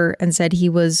at her and said he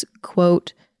was,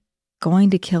 quote, going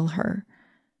to kill her.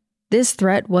 This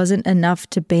threat wasn't enough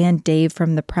to ban Dave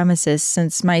from the premises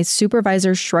since my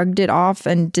supervisor shrugged it off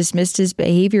and dismissed his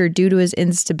behavior due to his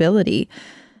instability.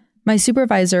 My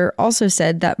supervisor also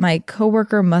said that my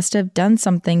coworker must have done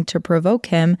something to provoke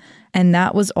him, and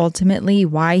that was ultimately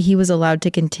why he was allowed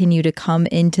to continue to come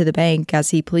into the bank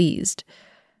as he pleased.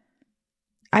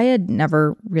 I had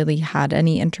never really had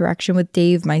any interaction with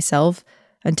Dave myself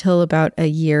until about a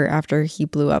year after he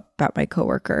blew up at my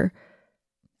coworker.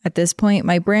 At this point,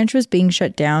 my branch was being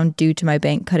shut down due to my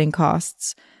bank cutting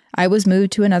costs. I was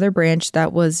moved to another branch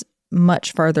that was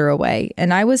much farther away,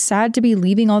 and I was sad to be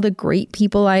leaving all the great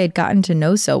people I had gotten to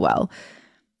know so well.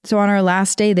 So on our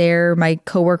last day there, my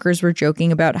coworkers were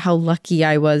joking about how lucky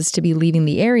I was to be leaving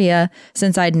the area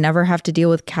since I'd never have to deal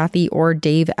with Kathy or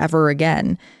Dave ever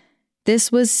again.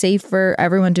 This was safe for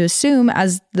everyone to assume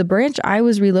as the branch I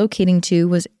was relocating to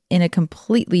was in a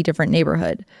completely different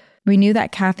neighborhood. We knew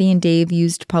that Kathy and Dave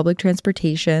used public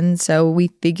transportation, so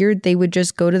we figured they would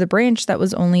just go to the branch that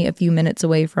was only a few minutes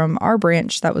away from our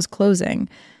branch that was closing.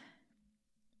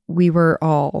 We were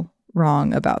all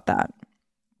wrong about that.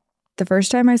 The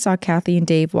first time I saw Kathy and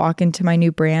Dave walk into my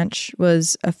new branch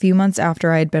was a few months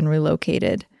after I had been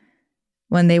relocated.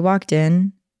 When they walked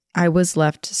in, I was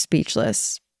left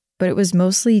speechless, but it was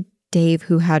mostly Dave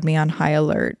who had me on high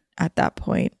alert at that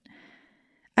point.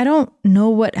 I don't know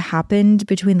what happened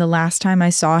between the last time I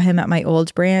saw him at my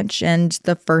old branch and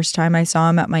the first time I saw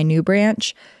him at my new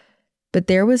branch, but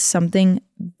there was something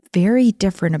very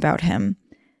different about him.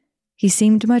 He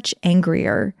seemed much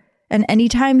angrier, and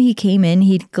anytime he came in,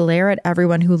 he'd glare at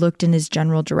everyone who looked in his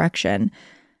general direction.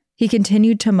 He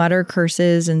continued to mutter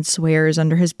curses and swears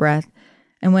under his breath,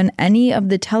 and when any of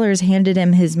the tellers handed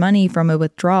him his money from a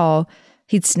withdrawal,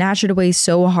 he'd snatch it away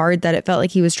so hard that it felt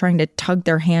like he was trying to tug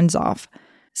their hands off.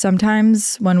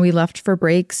 Sometimes when we left for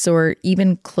breaks or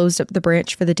even closed up the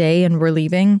branch for the day and were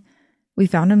leaving, we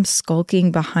found him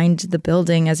skulking behind the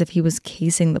building as if he was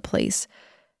casing the place.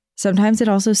 Sometimes it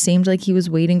also seemed like he was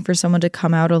waiting for someone to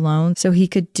come out alone so he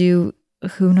could do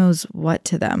who knows what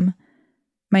to them.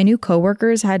 My new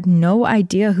coworkers had no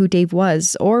idea who Dave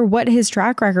was or what his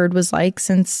track record was like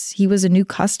since he was a new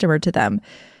customer to them.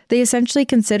 They essentially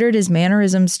considered his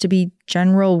mannerisms to be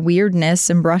general weirdness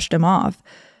and brushed him off.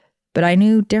 But I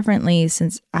knew differently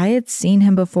since I had seen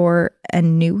him before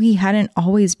and knew he hadn't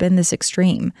always been this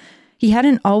extreme. He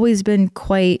hadn't always been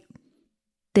quite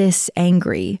this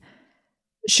angry.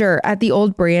 Sure, at the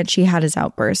old branch, he had his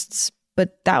outbursts,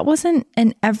 but that wasn't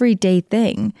an everyday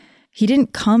thing. He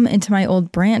didn't come into my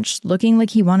old branch looking like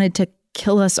he wanted to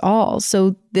kill us all,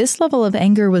 so this level of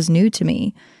anger was new to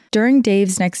me. During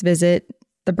Dave's next visit,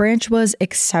 the branch was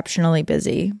exceptionally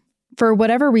busy. For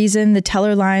whatever reason, the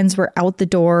teller lines were out the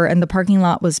door and the parking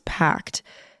lot was packed.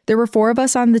 There were 4 of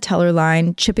us on the teller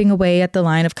line, chipping away at the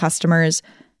line of customers.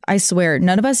 I swear,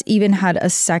 none of us even had a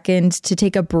second to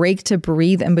take a break to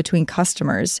breathe in between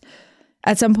customers.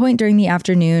 At some point during the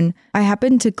afternoon, I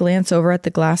happened to glance over at the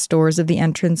glass doors of the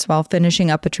entrance while finishing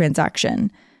up a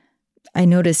transaction. I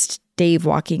noticed Dave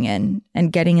walking in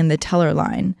and getting in the teller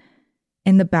line.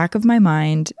 In the back of my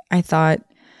mind, I thought,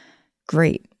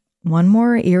 great. One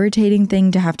more irritating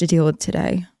thing to have to deal with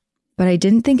today. But I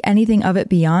didn't think anything of it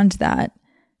beyond that.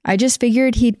 I just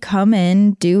figured he'd come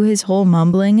in, do his whole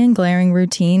mumbling and glaring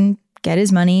routine, get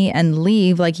his money, and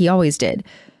leave like he always did.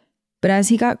 But as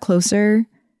he got closer,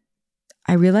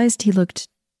 I realized he looked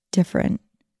different,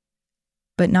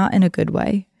 but not in a good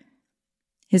way.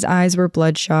 His eyes were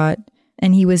bloodshot,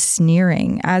 and he was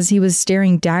sneering as he was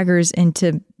staring daggers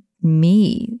into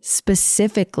me,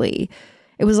 specifically.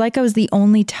 It was like I was the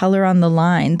only teller on the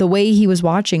line, the way he was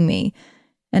watching me.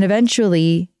 And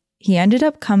eventually, he ended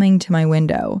up coming to my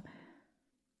window.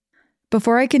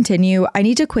 Before I continue, I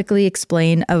need to quickly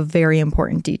explain a very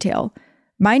important detail.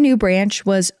 My new branch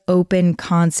was open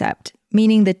concept,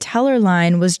 meaning the teller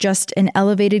line was just an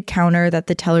elevated counter that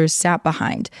the tellers sat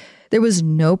behind. There was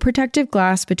no protective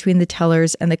glass between the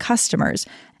tellers and the customers,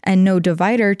 and no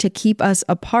divider to keep us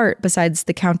apart besides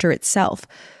the counter itself.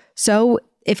 So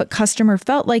if a customer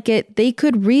felt like it, they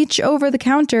could reach over the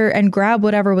counter and grab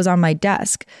whatever was on my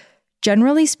desk.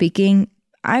 Generally speaking,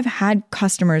 I've had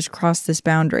customers cross this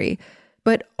boundary,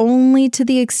 but only to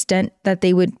the extent that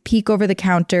they would peek over the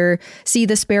counter, see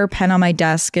the spare pen on my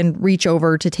desk, and reach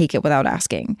over to take it without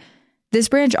asking. This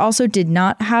branch also did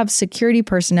not have security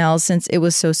personnel since it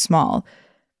was so small.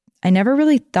 I never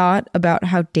really thought about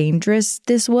how dangerous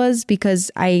this was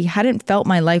because I hadn't felt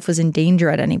my life was in danger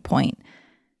at any point.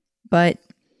 But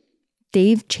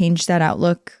Dave changed that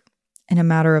outlook in a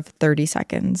matter of 30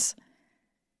 seconds.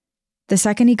 The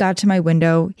second he got to my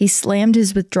window, he slammed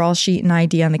his withdrawal sheet and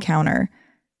ID on the counter.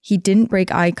 He didn't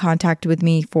break eye contact with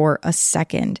me for a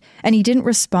second, and he didn't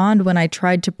respond when I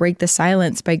tried to break the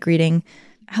silence by greeting,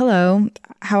 "Hello,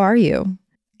 how are you?"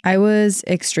 I was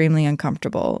extremely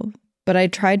uncomfortable, but I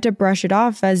tried to brush it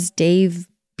off as Dave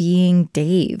being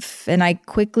Dave, and I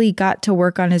quickly got to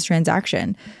work on his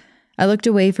transaction. I looked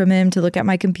away from him to look at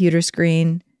my computer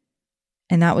screen,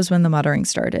 and that was when the muttering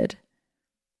started.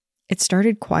 It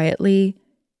started quietly,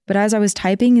 but as I was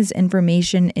typing his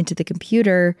information into the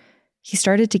computer, he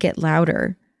started to get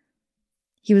louder.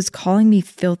 He was calling me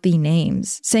filthy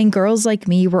names, saying girls like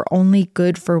me were only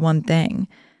good for one thing.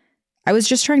 I was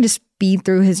just trying to speed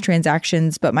through his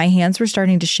transactions, but my hands were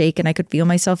starting to shake and I could feel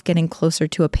myself getting closer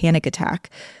to a panic attack.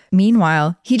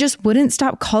 Meanwhile, he just wouldn't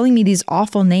stop calling me these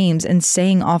awful names and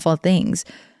saying awful things.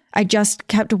 I just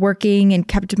kept working and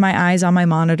kept my eyes on my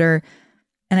monitor.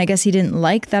 And I guess he didn't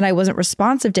like that I wasn't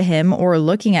responsive to him or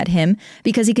looking at him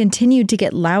because he continued to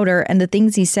get louder and the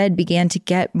things he said began to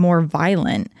get more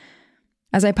violent.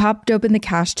 As I popped open the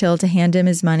cash till to hand him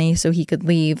his money so he could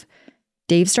leave,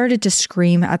 Dave started to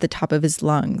scream at the top of his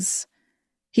lungs.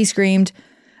 He screamed,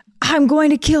 "I'm going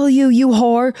to kill you, you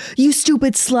whore, you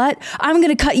stupid slut. I'm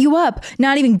going to cut you up.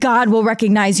 Not even God will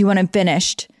recognize you when I'm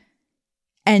finished."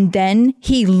 And then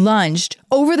he lunged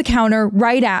over the counter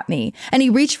right at me, and he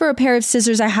reached for a pair of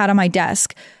scissors I had on my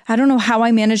desk. I don't know how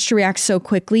I managed to react so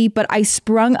quickly, but I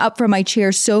sprung up from my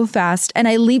chair so fast, and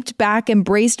I leaped back and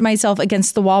braced myself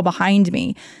against the wall behind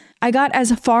me. I got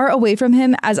as far away from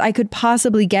him as I could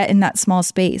possibly get in that small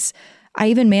space. I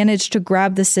even managed to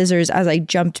grab the scissors as I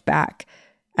jumped back.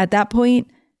 At that point,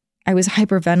 I was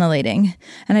hyperventilating,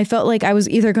 and I felt like I was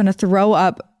either going to throw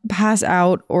up, pass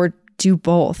out, or do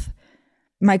both.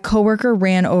 My coworker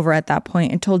ran over at that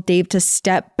point and told Dave to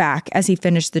step back as he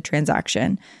finished the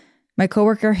transaction. My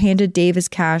coworker handed Dave his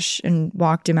cash and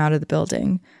walked him out of the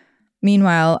building.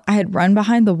 Meanwhile, I had run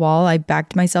behind the wall I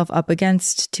backed myself up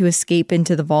against to escape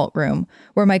into the vault room,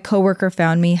 where my coworker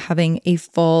found me having a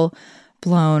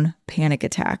full-blown panic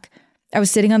attack. I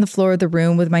was sitting on the floor of the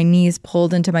room with my knees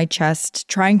pulled into my chest,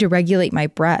 trying to regulate my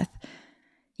breath.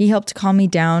 He helped calm me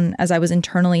down as I was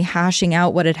internally hashing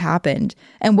out what had happened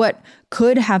and what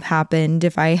could have happened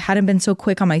if I hadn't been so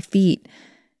quick on my feet.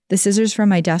 The scissors from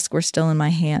my desk were still in my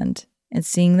hand, and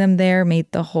seeing them there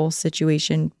made the whole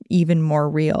situation even more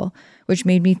real, which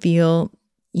made me feel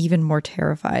even more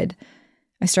terrified.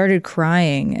 I started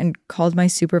crying and called my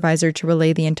supervisor to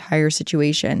relay the entire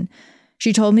situation.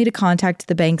 She told me to contact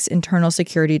the bank's internal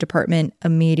security department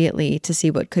immediately to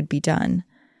see what could be done.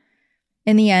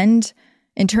 In the end,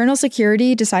 internal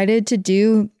security decided to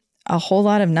do a whole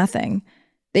lot of nothing.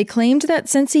 They claimed that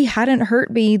since he hadn't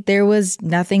hurt me, there was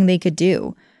nothing they could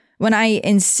do. When I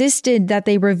insisted that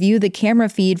they review the camera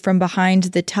feed from behind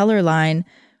the teller line,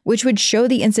 which would show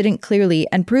the incident clearly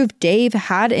and prove Dave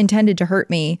had intended to hurt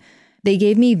me, they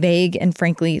gave me vague and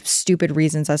frankly stupid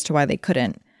reasons as to why they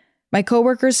couldn't. My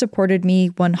coworkers supported me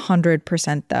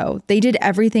 100% though. They did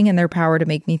everything in their power to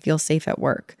make me feel safe at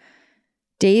work.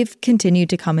 Dave continued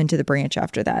to come into the branch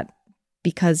after that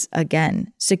because,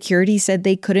 again, security said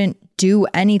they couldn't do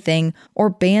anything or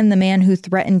ban the man who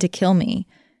threatened to kill me.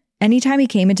 Anytime he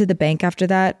came into the bank after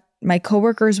that, my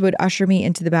coworkers would usher me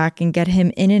into the back and get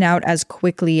him in and out as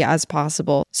quickly as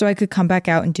possible so I could come back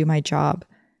out and do my job.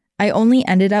 I only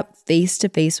ended up face to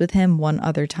face with him one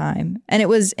other time, and it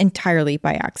was entirely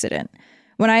by accident.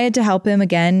 When I had to help him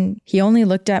again, he only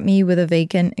looked at me with a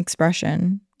vacant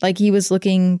expression, like he was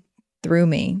looking through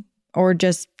me or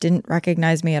just didn't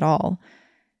recognize me at all.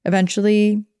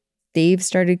 Eventually, Dave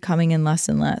started coming in less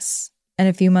and less. And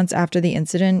a few months after the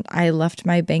incident, I left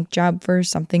my bank job for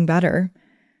something better.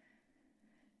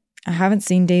 I haven't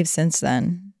seen Dave since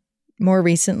then. More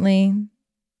recently,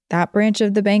 that branch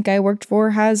of the bank I worked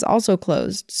for has also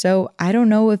closed, so I don't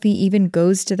know if he even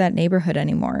goes to that neighborhood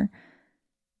anymore.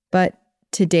 But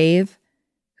to Dave,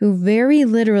 who very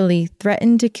literally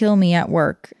threatened to kill me at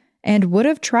work and would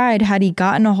have tried had he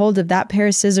gotten a hold of that pair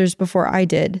of scissors before I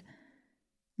did,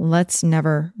 let's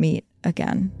never meet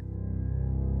again.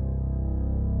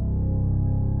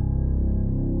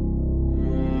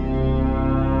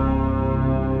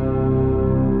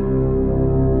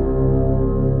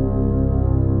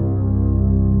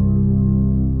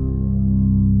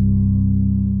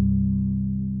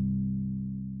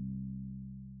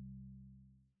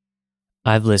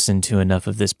 I've listened to enough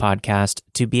of this podcast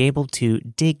to be able to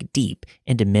dig deep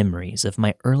into memories of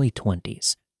my early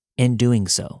 20s. In doing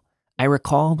so, I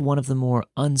recalled one of the more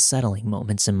unsettling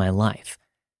moments in my life.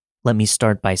 Let me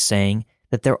start by saying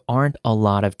that there aren't a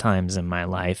lot of times in my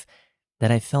life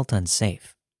that I felt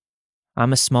unsafe.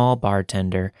 I'm a small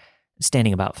bartender,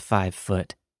 standing about 5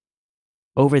 foot.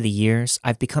 Over the years,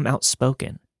 I've become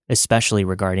outspoken, especially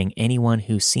regarding anyone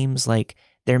who seems like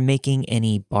they're making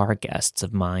any bar guests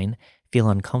of mine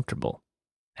feel uncomfortable.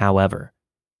 However,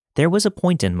 there was a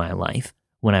point in my life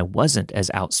when I wasn't as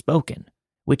outspoken,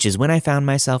 which is when I found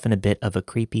myself in a bit of a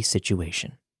creepy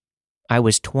situation. I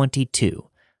was 22,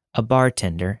 a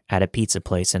bartender at a pizza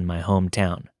place in my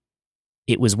hometown.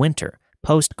 It was winter,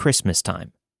 post-Christmas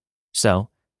time,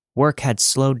 so work had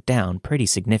slowed down pretty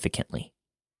significantly.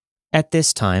 At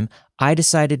this time, I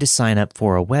decided to sign up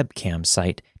for a webcam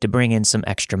site to bring in some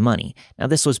extra money. Now,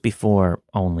 this was before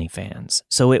OnlyFans,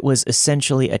 so it was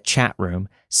essentially a chat room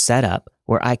set up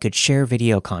where I could share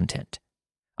video content.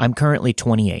 I'm currently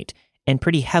 28 and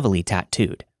pretty heavily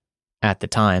tattooed. At the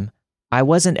time, I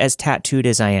wasn't as tattooed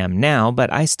as I am now,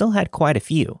 but I still had quite a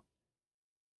few.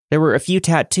 There were a few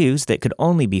tattoos that could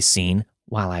only be seen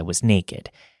while I was naked.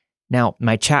 Now,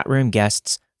 my chat room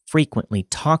guests frequently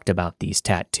talked about these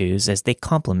tattoos as they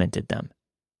complimented them.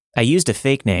 I used a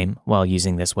fake name while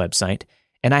using this website,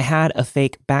 and I had a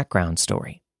fake background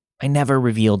story. I never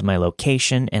revealed my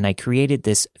location, and I created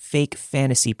this fake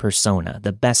fantasy persona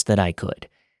the best that I could.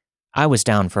 I was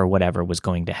down for whatever was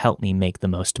going to help me make the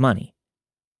most money.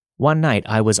 One night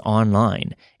I was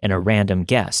online, and a random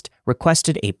guest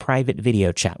requested a private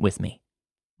video chat with me.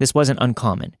 This wasn't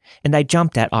uncommon, and I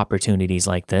jumped at opportunities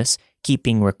like this,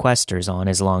 keeping requesters on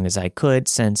as long as I could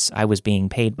since I was being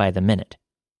paid by the minute.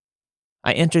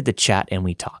 I entered the chat and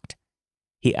we talked.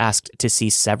 He asked to see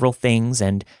several things,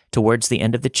 and towards the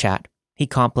end of the chat, he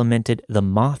complimented the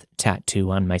Moth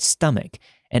Tattoo on my stomach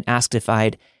and asked if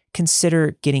I'd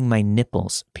consider getting my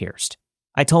nipples pierced.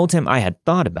 I told him I had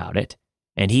thought about it,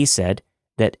 and he said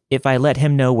that if I let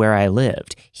him know where I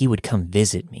lived, he would come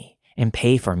visit me and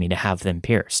pay for me to have them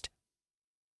pierced.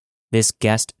 This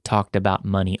guest talked about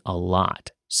money a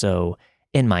lot, so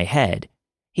in my head,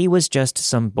 he was just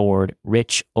some bored,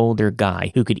 rich, older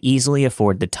guy who could easily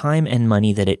afford the time and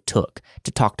money that it took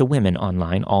to talk to women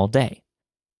online all day.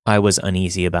 I was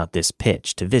uneasy about this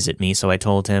pitch to visit me, so I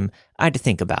told him I'd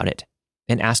think about it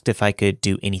and asked if I could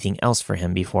do anything else for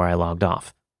him before I logged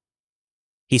off.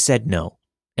 He said no,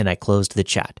 and I closed the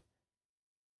chat.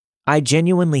 I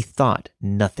genuinely thought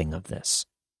nothing of this.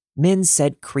 Men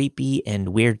said creepy and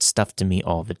weird stuff to me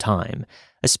all the time,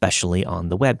 especially on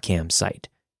the webcam site.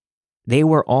 They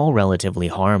were all relatively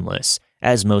harmless,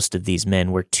 as most of these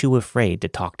men were too afraid to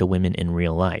talk to women in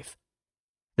real life.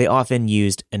 They often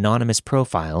used anonymous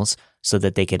profiles so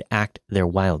that they could act their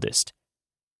wildest.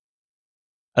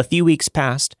 A few weeks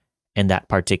passed, and that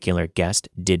particular guest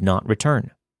did not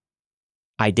return.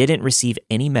 I didn't receive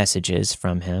any messages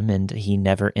from him, and he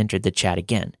never entered the chat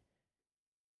again.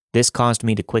 This caused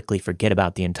me to quickly forget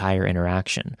about the entire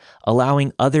interaction,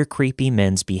 allowing other creepy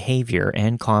men's behavior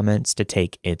and comments to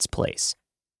take its place.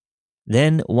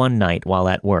 Then, one night while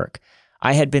at work,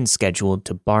 I had been scheduled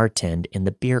to bartend in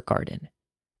the beer garden.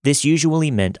 This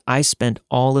usually meant I spent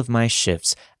all of my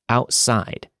shifts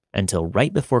outside until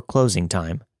right before closing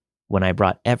time, when I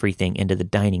brought everything into the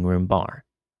dining room bar.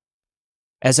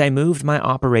 As I moved my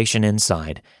operation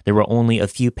inside, there were only a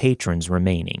few patrons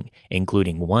remaining,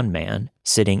 including one man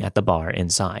sitting at the bar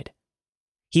inside.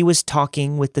 He was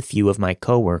talking with the few of my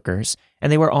coworkers, and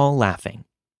they were all laughing.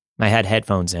 I had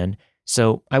headphones in,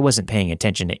 so I wasn't paying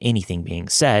attention to anything being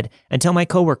said until my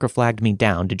coworker flagged me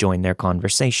down to join their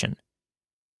conversation.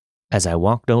 As I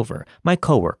walked over, my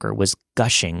coworker was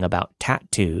gushing about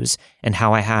tattoos and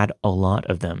how I had a lot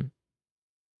of them.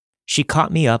 She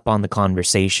caught me up on the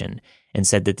conversation and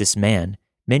said that this man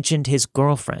mentioned his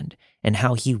girlfriend and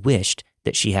how he wished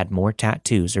that she had more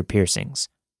tattoos or piercings.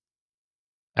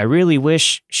 "I really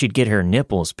wish she'd get her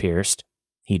nipples pierced,"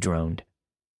 he droned.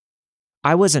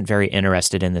 I wasn't very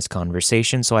interested in this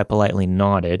conversation, so I politely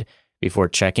nodded before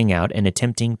checking out and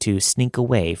attempting to sneak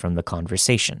away from the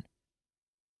conversation.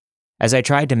 As I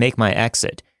tried to make my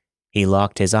exit, he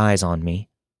locked his eyes on me,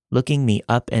 looking me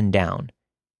up and down,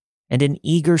 and an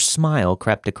eager smile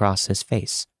crept across his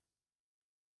face.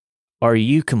 "Are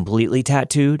you completely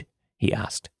tattooed?" he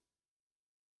asked.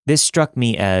 This struck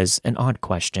me as an odd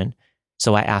question,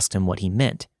 so I asked him what he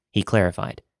meant. He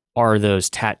clarified, "Are those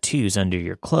tattoos under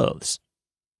your clothes?"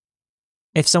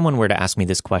 If someone were to ask me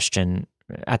this question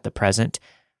at the present,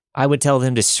 I would tell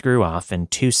them to screw off in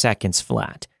 2 seconds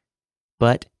flat.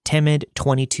 But timid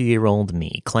 22-year-old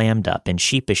me clammed up and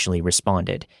sheepishly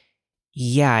responded,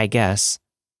 "Yeah, I guess."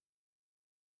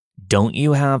 "Don't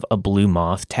you have a blue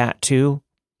moth tattoo?"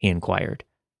 he inquired.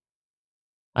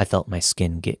 I felt my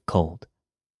skin get cold.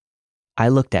 I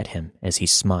looked at him as he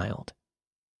smiled,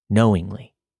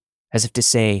 knowingly, as if to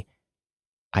say,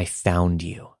 I found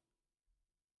you.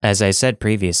 As I said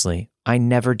previously, I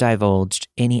never divulged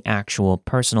any actual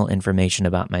personal information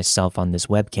about myself on this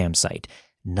webcam site.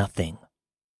 Nothing.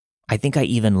 I think I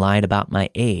even lied about my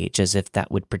age as if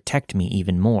that would protect me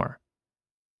even more.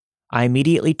 I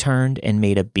immediately turned and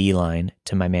made a beeline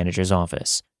to my manager's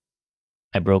office.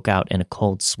 I broke out in a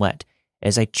cold sweat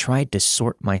as I tried to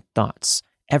sort my thoughts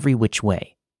every which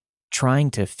way, trying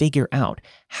to figure out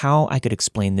how I could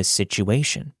explain this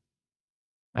situation.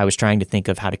 I was trying to think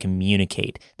of how to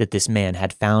communicate that this man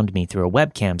had found me through a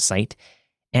webcam site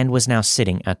and was now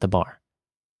sitting at the bar.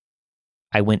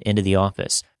 I went into the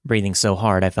office, breathing so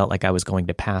hard I felt like I was going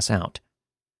to pass out.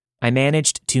 I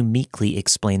managed to meekly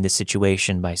explain the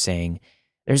situation by saying,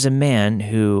 there's a man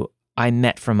who I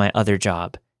met from my other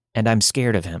job, and I'm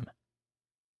scared of him.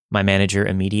 My manager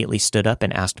immediately stood up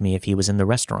and asked me if he was in the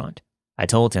restaurant. I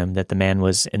told him that the man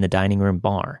was in the dining room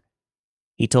bar.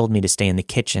 He told me to stay in the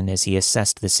kitchen as he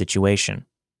assessed the situation.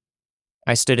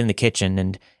 I stood in the kitchen,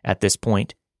 and at this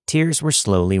point, tears were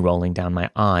slowly rolling down my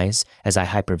eyes as I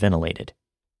hyperventilated.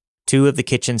 2 of the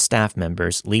kitchen staff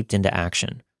members leaped into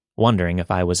action, wondering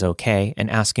if I was okay and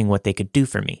asking what they could do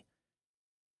for me.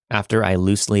 After I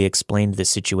loosely explained the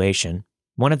situation,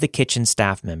 one of the kitchen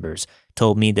staff members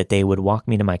told me that they would walk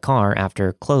me to my car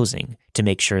after closing to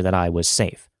make sure that I was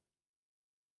safe.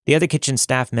 The other kitchen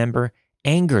staff member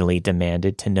angrily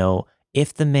demanded to know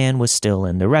if the man was still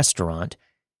in the restaurant,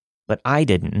 but I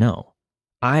didn't know.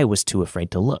 I was too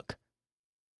afraid to look.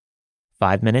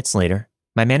 5 minutes later,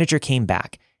 my manager came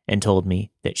back and told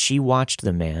me that she watched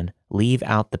the man leave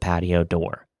out the patio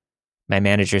door. My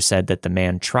manager said that the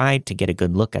man tried to get a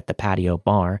good look at the patio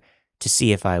bar to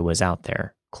see if I was out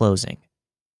there closing.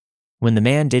 When the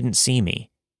man didn't see me,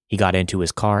 he got into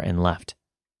his car and left.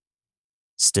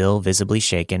 Still visibly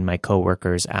shaken, my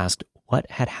coworkers asked what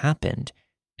had happened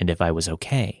and if I was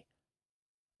okay.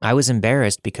 I was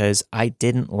embarrassed because I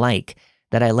didn't like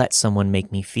that I let someone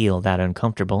make me feel that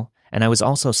uncomfortable, and I was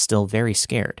also still very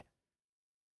scared.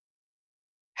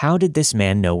 How did this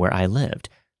man know where I lived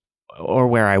or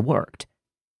where I worked?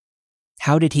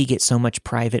 How did he get so much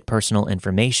private personal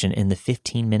information in the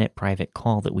 15-minute private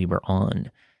call that we were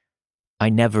on? I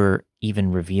never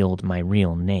even revealed my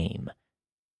real name.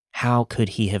 How could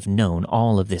he have known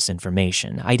all of this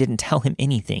information? I didn't tell him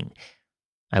anything.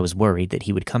 I was worried that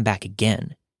he would come back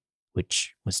again,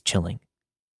 which was chilling.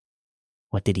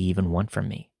 What did he even want from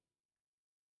me?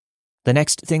 The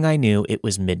next thing I knew, it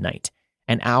was midnight.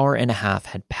 An hour and a half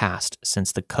had passed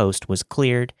since the coast was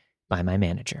cleared by my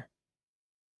manager.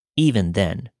 Even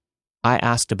then, I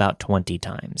asked about 20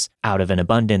 times, out of an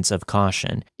abundance of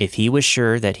caution, if he was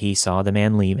sure that he saw the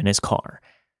man leave in his car.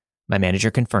 My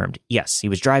manager confirmed, yes, he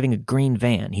was driving a green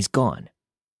van, he's gone.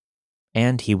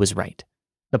 And he was right.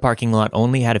 The parking lot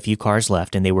only had a few cars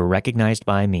left, and they were recognized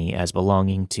by me as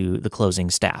belonging to the closing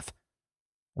staff.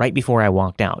 Right before I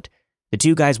walked out, the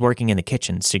 2 guys working in the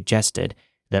kitchen suggested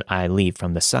that I leave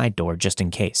from the side door just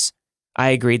in case. I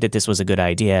agreed that this was a good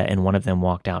idea, and one of them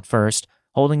walked out first,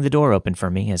 holding the door open for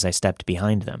me as I stepped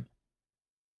behind them.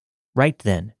 Right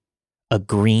then, a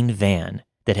green van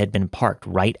that had been parked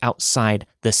right outside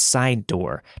the side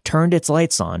door turned its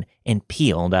lights on and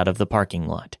peeled out of the parking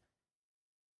lot.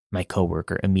 My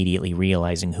coworker, immediately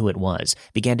realizing who it was,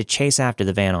 began to chase after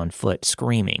the van on foot,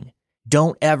 screaming,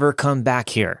 "Don't ever come back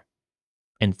here,"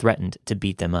 and threatened to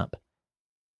beat them up.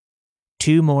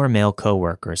 2 more male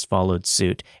coworkers followed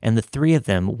suit, and the 3 of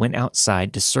them went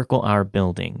outside to circle our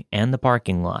building and the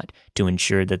parking lot to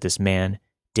ensure that this man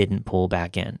didn't pull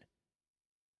back in.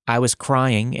 I was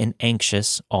crying and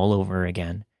anxious all over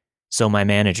again, so my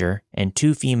manager and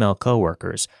 2 female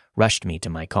coworkers rushed me to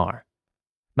my car.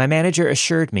 My manager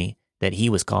assured me that he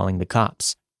was calling the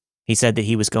cops. He said that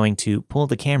he was going to pull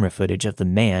the camera footage of the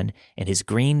man and his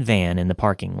green van in the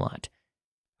parking lot.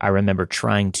 I remember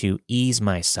trying to ease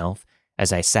myself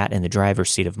as I sat in the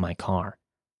driver's seat of my car.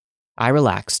 I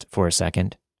relaxed for a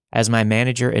second, as my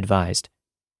manager advised,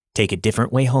 "Take a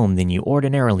different way home than you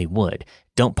ordinarily would.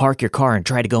 Don't park your car and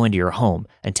try to go into your home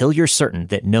until you're certain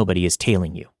that nobody is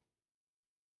tailing you."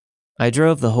 I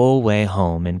drove the whole way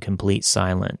home in complete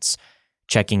silence,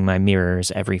 checking my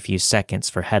mirrors every few seconds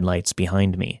for headlights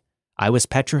behind me. I was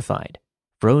petrified,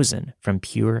 frozen from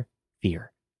pure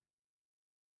fear.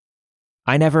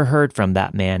 I never heard from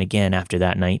that man again after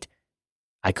that night.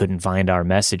 I couldn't find our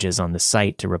messages on the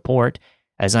site to report,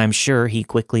 as I'm sure he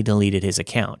quickly deleted his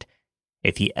account.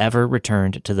 If he ever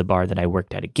returned to the bar that I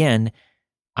worked at again,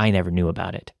 I never knew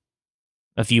about it.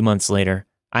 A few months later,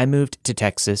 I moved to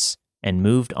Texas and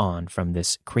moved on from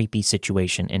this creepy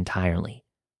situation entirely.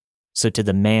 So to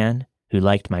the man who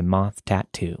liked my moth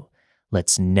tattoo,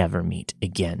 let's never meet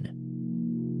again.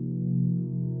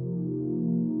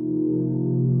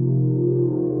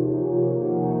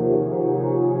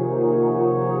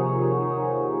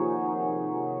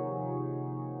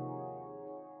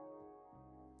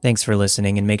 Thanks for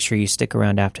listening, and make sure you stick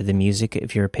around after the music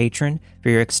if you're a patron for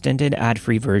your extended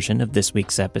ad-free version of this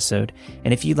week's episode.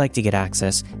 And if you'd like to get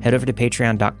access, head over to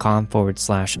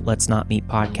patreon.com/Let's Not Meet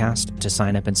Podcast to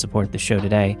sign up and support the show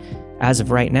today. As of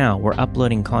right now, we're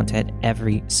uploading content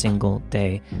every single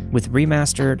day with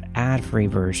remastered ad-free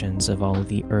versions of all of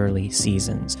the early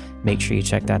seasons. Make sure you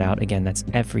check that out. Again, that's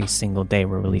every single day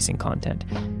we're releasing content.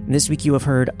 And this week you have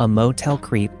heard A Motel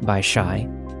Creep by Shy,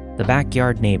 The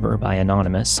Backyard Neighbor by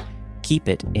Anonymous, Keep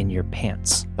It in Your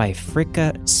Pants by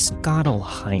Fricka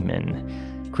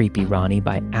Skottelheimen, Creepy Ronnie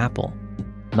by Apple,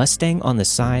 Mustang on the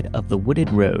Side of the Wooded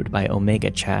Road by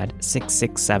Omega Chad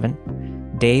 667,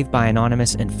 Dave by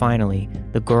Anonymous, and finally,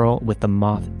 The Girl with the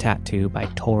Moth Tattoo by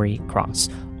Tori Cross.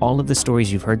 All of the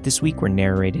stories you've heard this week were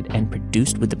narrated and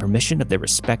produced with the permission of their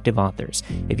respective authors.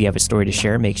 If you have a story to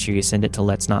share, make sure you send it to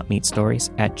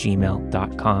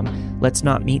letsnotmeetstories@gmail.com. Let's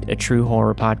Not Meet, a true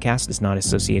horror podcast, is not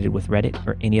associated with Reddit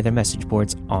or any other message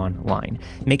boards online.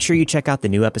 Make sure you check out the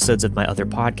new episodes of my other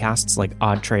podcasts like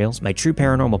Odd Trails, my true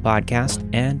paranormal podcast,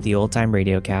 and the Old Time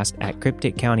Radiocast at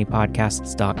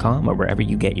crypticcountypodcasts.com or wherever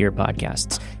you get your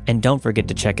podcasts. And don't forget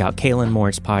to check out Kaelyn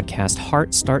Moore's podcast,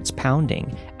 Heart Starts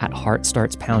Pounding, at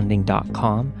heartstartspounding.com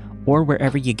or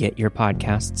wherever you get your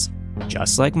podcasts.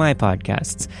 Just like my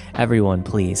podcasts, everyone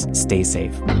please stay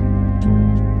safe.